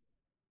 Ying.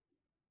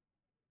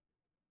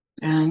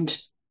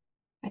 And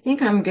I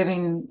think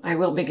I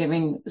will be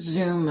giving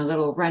Zoom a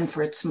little run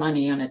for its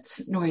money on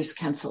its noise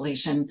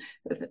cancellation.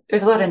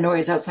 There's a lot of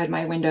noise outside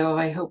my window.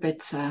 I hope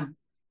it's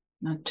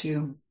not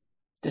too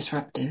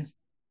disruptive.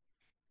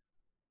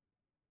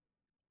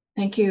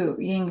 Thank you,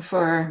 Ying,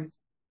 for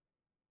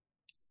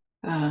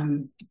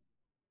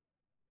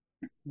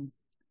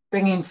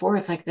bringing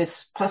forth like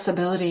this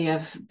possibility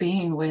of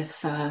being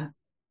with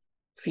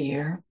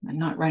fear and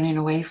not running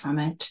away from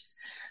it.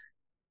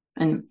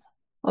 And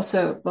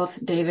also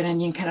both David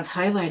and Ying kind of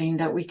highlighting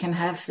that we can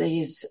have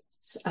these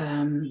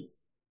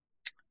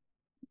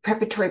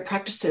preparatory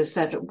practices,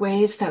 that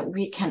ways that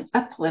we can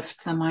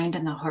uplift the mind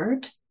and the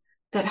heart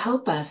that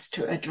help us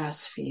to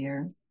address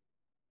fear,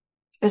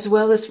 as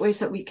well as ways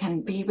that we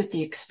can be with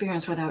the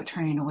experience without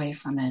turning away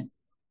from it.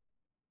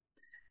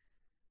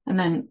 And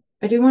then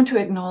I do want to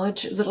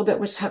acknowledge a little bit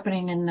what's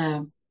happening in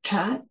the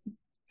chat.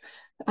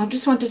 I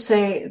just want to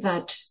say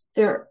that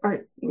there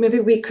are, maybe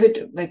we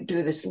could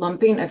do this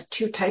lumping of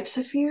two types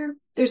of fear.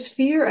 There's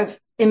fear of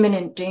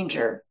imminent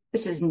danger.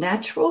 This is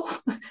natural,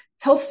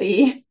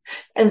 healthy,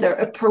 and they're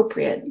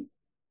appropriate.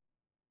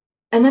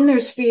 And then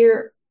there's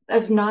fear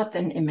of not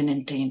an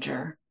imminent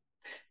danger.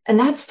 And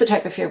that's the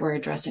type of fear we're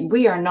addressing.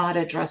 We are not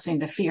addressing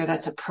the fear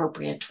that's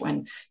appropriate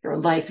when your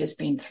life is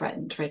being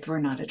threatened, right? We're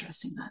not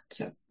addressing that.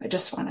 So I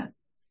just want to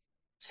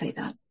say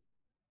that.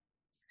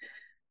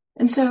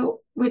 And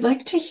so we'd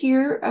like to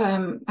hear,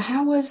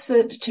 how was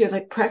it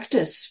to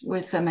practice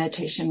with the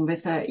meditation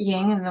with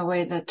Ying, in the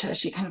way that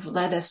she kind of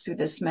led us through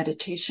this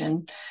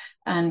meditation.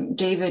 And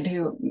David,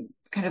 who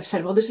kind of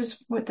said, well, this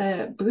is what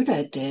the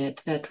Buddha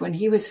did, that when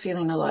he was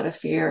feeling a lot of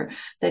fear,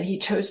 that he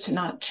chose to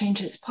not change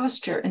his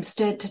posture,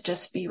 instead to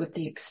just be with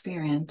the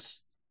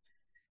experience.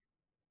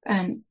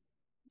 And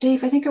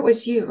Dave, I think it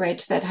was you,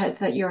 right, that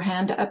had your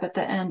hand up at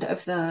the end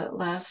of the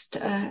last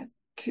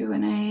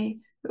Q&A.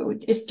 Do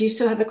you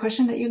still have a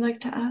question that you'd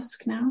like to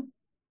ask now?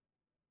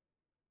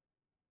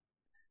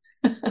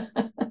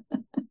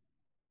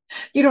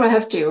 You don't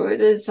have to.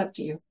 It's up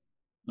to you.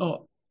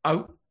 Oh,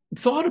 I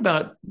thought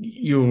about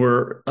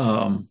your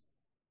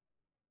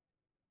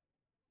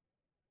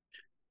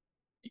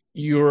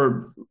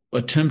you're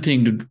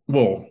attempting to,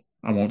 well,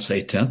 I won't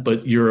say attempt,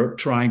 but you're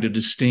trying to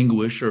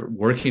distinguish or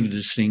working to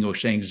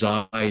distinguish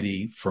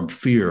anxiety from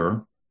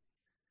fear.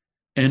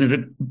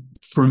 And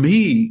for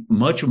me,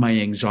 much of my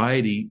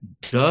anxiety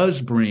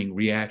does bring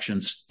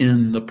reactions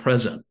in the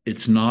present.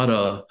 It's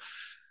not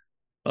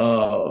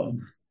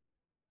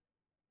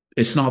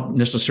it's not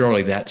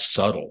necessarily that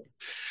subtle.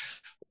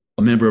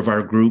 A member of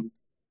our group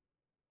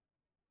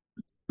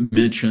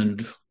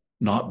mentioned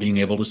not being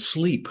able to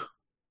sleep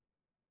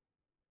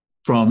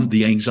from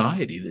the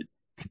anxiety that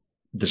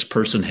this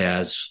person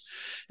has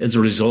as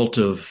a result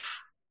of,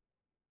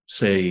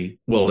 say,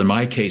 well, in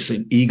my case,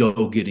 an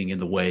ego getting in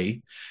the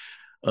way.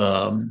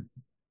 I'm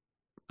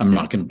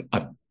not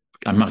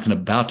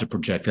about to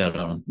project that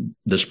on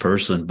this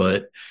person,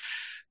 but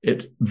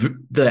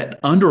that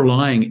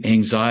underlying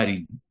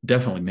anxiety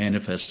definitely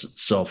manifests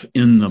itself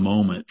in the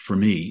moment for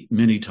me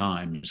many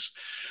times.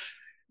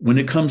 When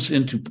it comes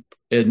into,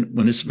 and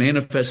when it's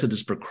manifested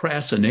as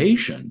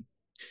procrastination,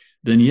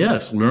 then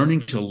yes,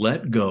 learning to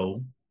let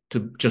go,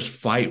 to just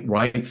fight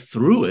right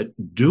through it,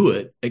 do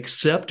it,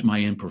 accept my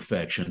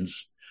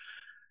imperfections,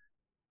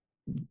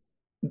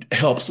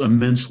 helps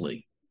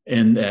immensely.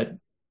 And that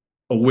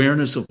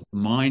awareness of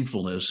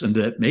mindfulness, and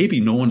that maybe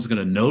no one's going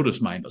to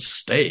notice my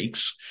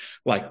mistakes.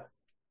 Like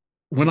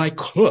when I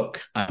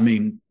cook, I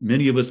mean,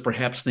 many of us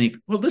perhaps think,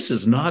 well, this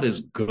is not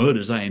as good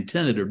as I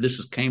intended, or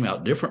this came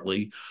out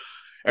differently.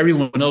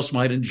 Everyone else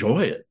might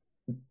enjoy it.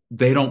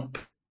 They don't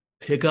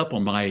pick up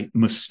on my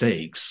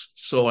mistakes.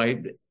 So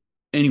I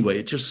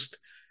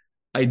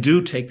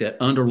do take that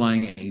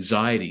underlying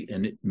anxiety,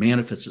 and it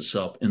manifests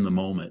itself in the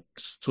moment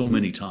so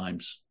many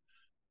times.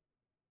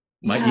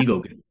 My ego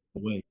gets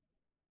away.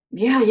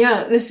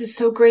 Yeah. This is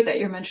so great that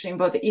you're mentioning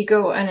both the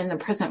ego and in the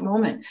present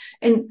moment.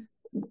 And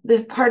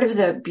the part of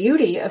the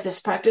beauty of this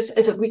practice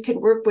is that we could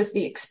work with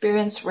the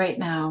experience right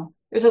now.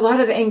 There's a lot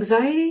of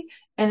anxiety,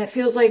 and it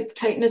feels like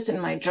tightness in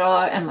my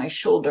jaw and my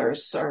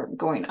shoulders are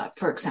going up,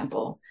 for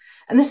example.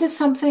 And this is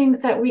something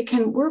that we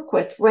can work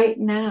with right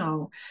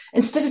now,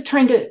 instead of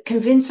trying to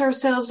convince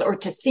ourselves or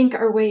to think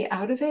our way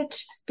out of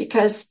it,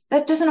 because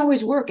that doesn't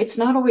always work. It's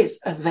not always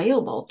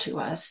available to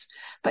us,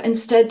 but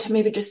instead to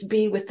maybe just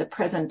be with the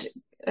present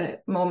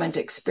moment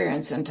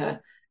experience, and to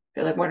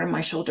feel like, what are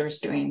my shoulders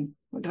doing?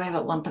 Do I have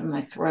a lump in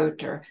my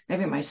throat? Or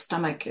maybe my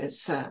stomach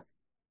is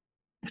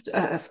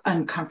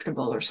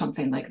uncomfortable or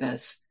something like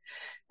this.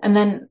 And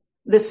then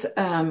this,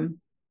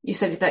 you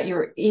said that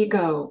your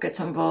ego gets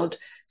involved.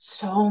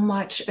 So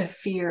much of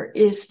fear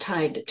is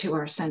tied to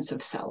our sense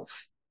of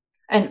self.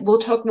 And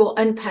we'll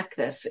unpack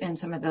this in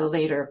some of the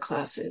later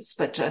classes.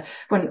 But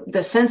when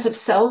the sense of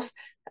self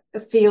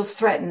feels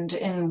threatened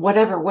in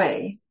whatever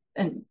way,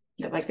 and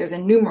like there's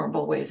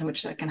innumerable ways in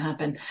which that can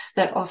happen,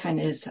 that often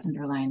is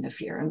underlying the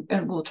fear.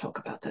 And we'll talk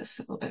about this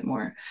a little bit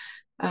more.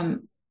 I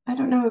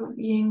don't know,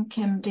 Ying,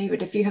 Kim,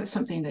 David, if you have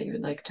something that you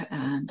would like to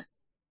add.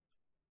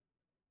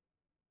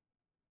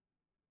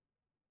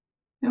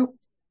 Nope.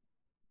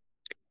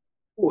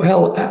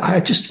 Well,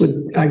 I just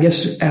would, I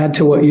guess, add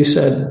to what you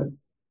said,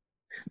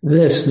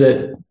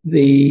 that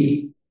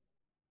the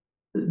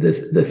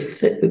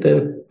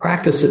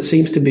practice that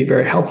seems to be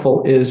very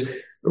helpful is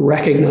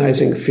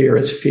recognizing fear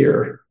as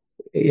fear,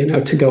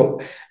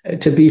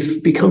 to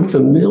become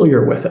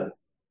familiar with it,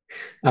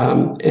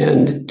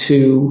 and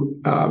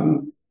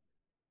to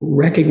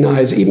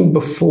recognize, even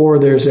before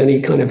there's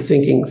any kind of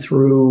thinking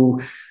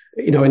through,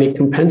 any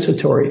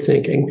compensatory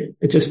thinking,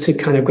 just to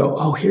kind of go,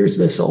 oh, here's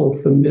this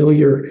old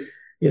familiar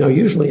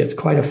usually it's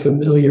quite a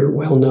familiar,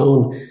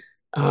 well-known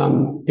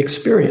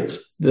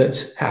experience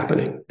that's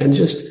happening. And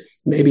just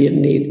maybe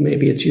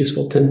it's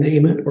useful to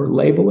name it or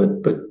label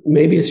it, but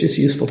maybe it's just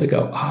useful to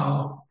go,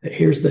 oh,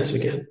 here's this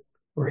again,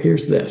 or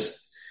here's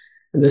this,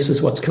 and this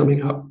is what's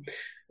coming up.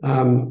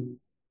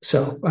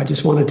 So I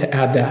just wanted to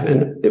add that.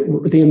 And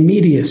the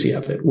immediacy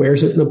of it,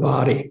 where's it in the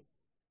body?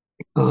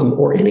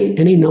 Or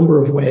any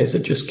number of ways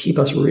that just keep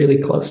us really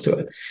close to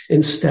it,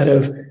 instead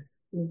of,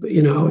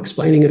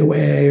 explaining it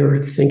away or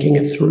thinking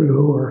it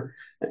through or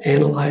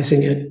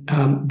analyzing it.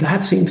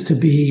 That seems to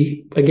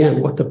be,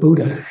 again, what the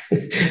Buddha,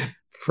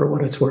 for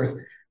what it's worth,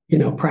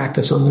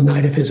 practice on the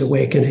night of his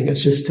awakening.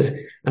 It's just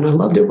and I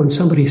loved it when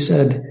somebody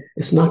said,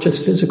 it's not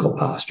just physical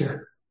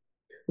posture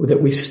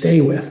that we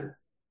stay with.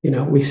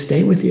 We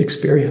stay with the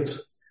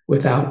experience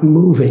without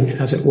moving,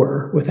 as it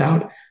were,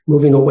 without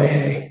moving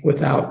away,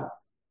 without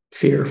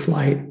fear,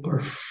 flight,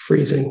 or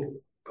freezing,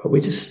 but we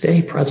just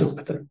stay present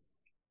with it.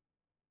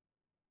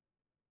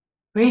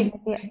 Great.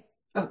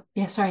 Oh,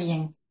 yeah, sorry,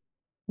 Ying.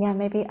 Yeah,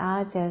 maybe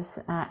I'll just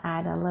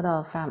add a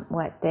little from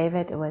what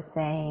David was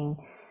saying.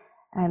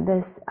 And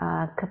this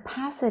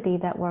capacity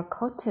that we're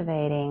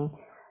cultivating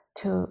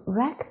to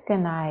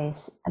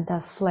recognize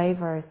the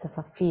flavors of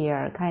a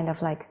fear, kind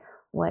of like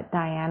what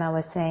Diana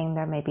was saying,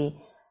 there may be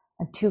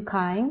two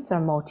kinds or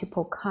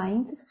multiple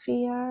kinds of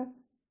fear.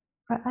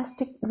 For us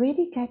to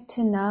really get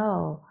to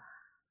know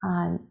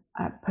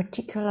a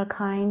particular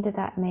kind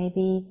that may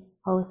be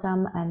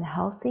wholesome and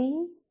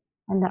healthy,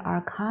 and there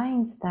are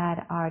kinds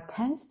that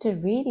tends to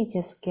really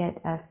just get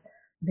us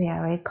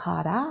very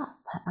caught up,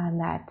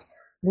 and that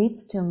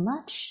leads to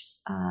much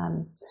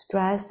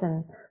stress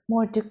and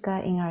more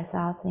dukkha in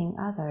ourselves and in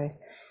others.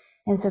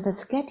 And so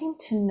this getting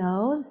to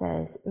know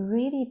this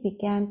really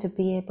began to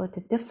be able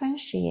to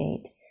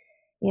differentiate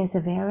is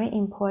a very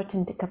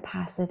important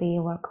capacity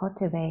we're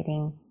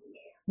cultivating.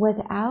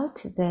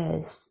 Without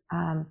this,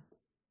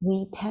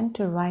 we tend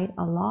to ride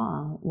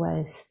along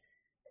with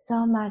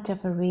so much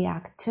of our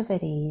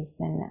reactivities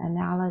and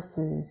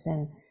analysis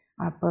and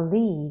our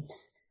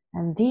beliefs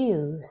and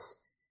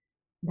views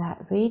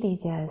that really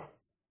just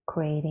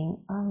creating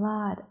a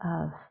lot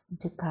of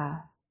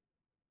dukkha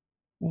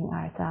in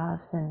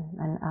ourselves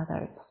and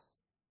others.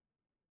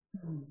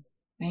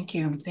 Thank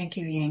you. Thank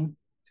you, Ying.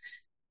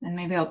 And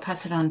maybe I'll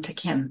pass it on to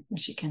Kim, and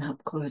she can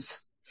help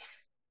close.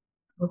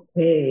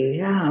 Okay,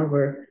 yeah,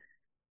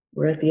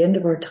 we're at the end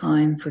of our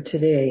time for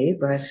today,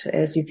 but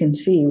as you can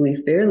see,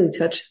 we've barely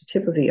touched the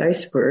tip of the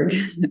iceberg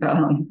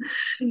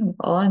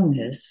on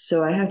this.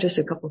 So I have just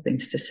a couple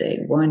things to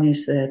say. One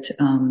is that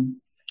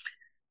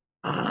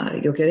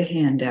you'll get a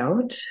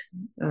handout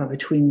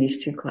between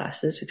these two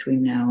classes,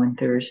 between now and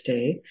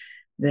Thursday,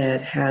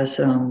 that has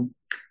some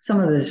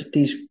of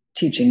these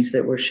teachings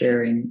that we're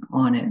sharing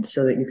on it,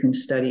 so that you can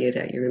study it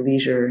at your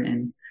leisure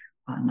and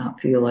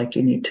not feel like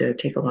you need to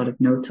take a lot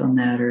of notes on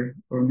that or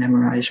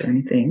memorize or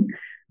anything.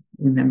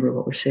 Remember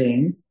what we're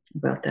saying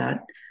about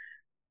that.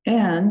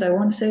 And I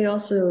want to say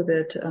also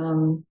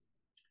that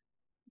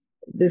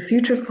the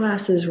future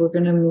classes, we're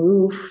going to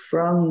move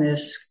from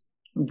this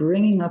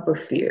bringing up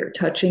of fear,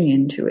 touching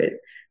into it,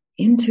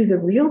 into the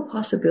real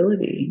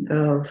possibility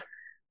of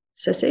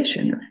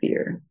cessation of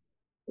fear,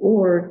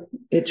 or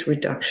its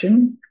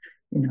reduction,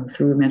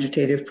 through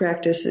meditative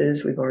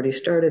practices. We've already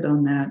started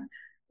on that.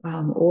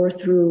 Or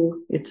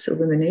through its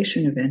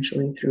elimination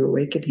eventually through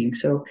awakening.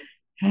 So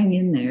hang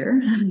in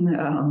there.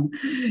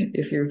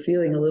 If you're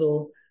feeling a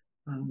little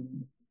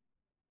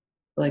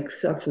like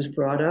stuff was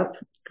brought up,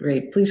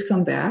 great. Please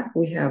come back.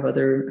 We have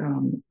other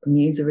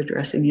means of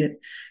addressing it.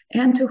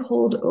 And to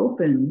hold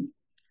open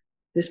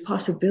this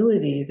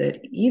possibility that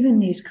even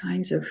these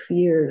kinds of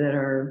fear that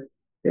are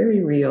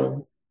very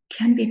real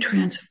can be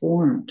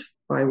transformed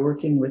by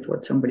working with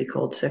what somebody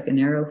called second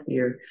arrow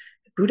fear.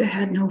 The Buddha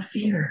had no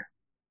fear.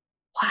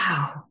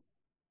 Wow.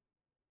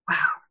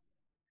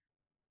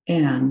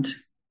 And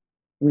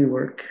we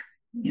work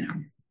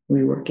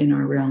in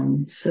our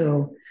realm.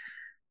 So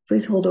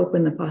please hold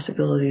open the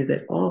possibility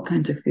that all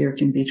kinds of fear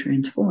can be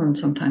transformed,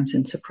 sometimes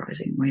in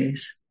surprising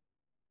ways.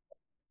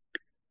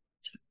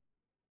 So,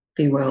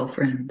 be well,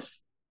 friends.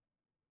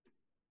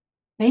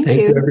 Thank you,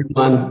 you,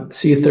 everyone.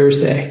 See you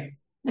Thursday.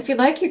 If you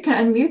like, you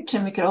can unmute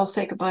and we could all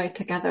say goodbye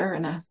together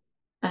in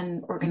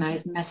an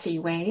organized, messy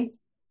way.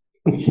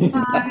 Bye.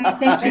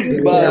 Thank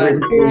you. Bye.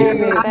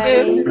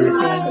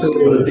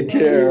 Take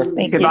care.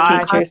 Thank you,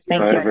 teachers.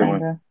 Thank you,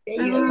 Sandra.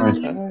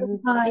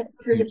 Bye.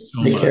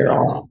 Take care,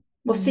 all.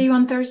 We'll see you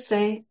on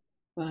Thursday.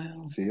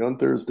 See you on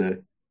Thursday.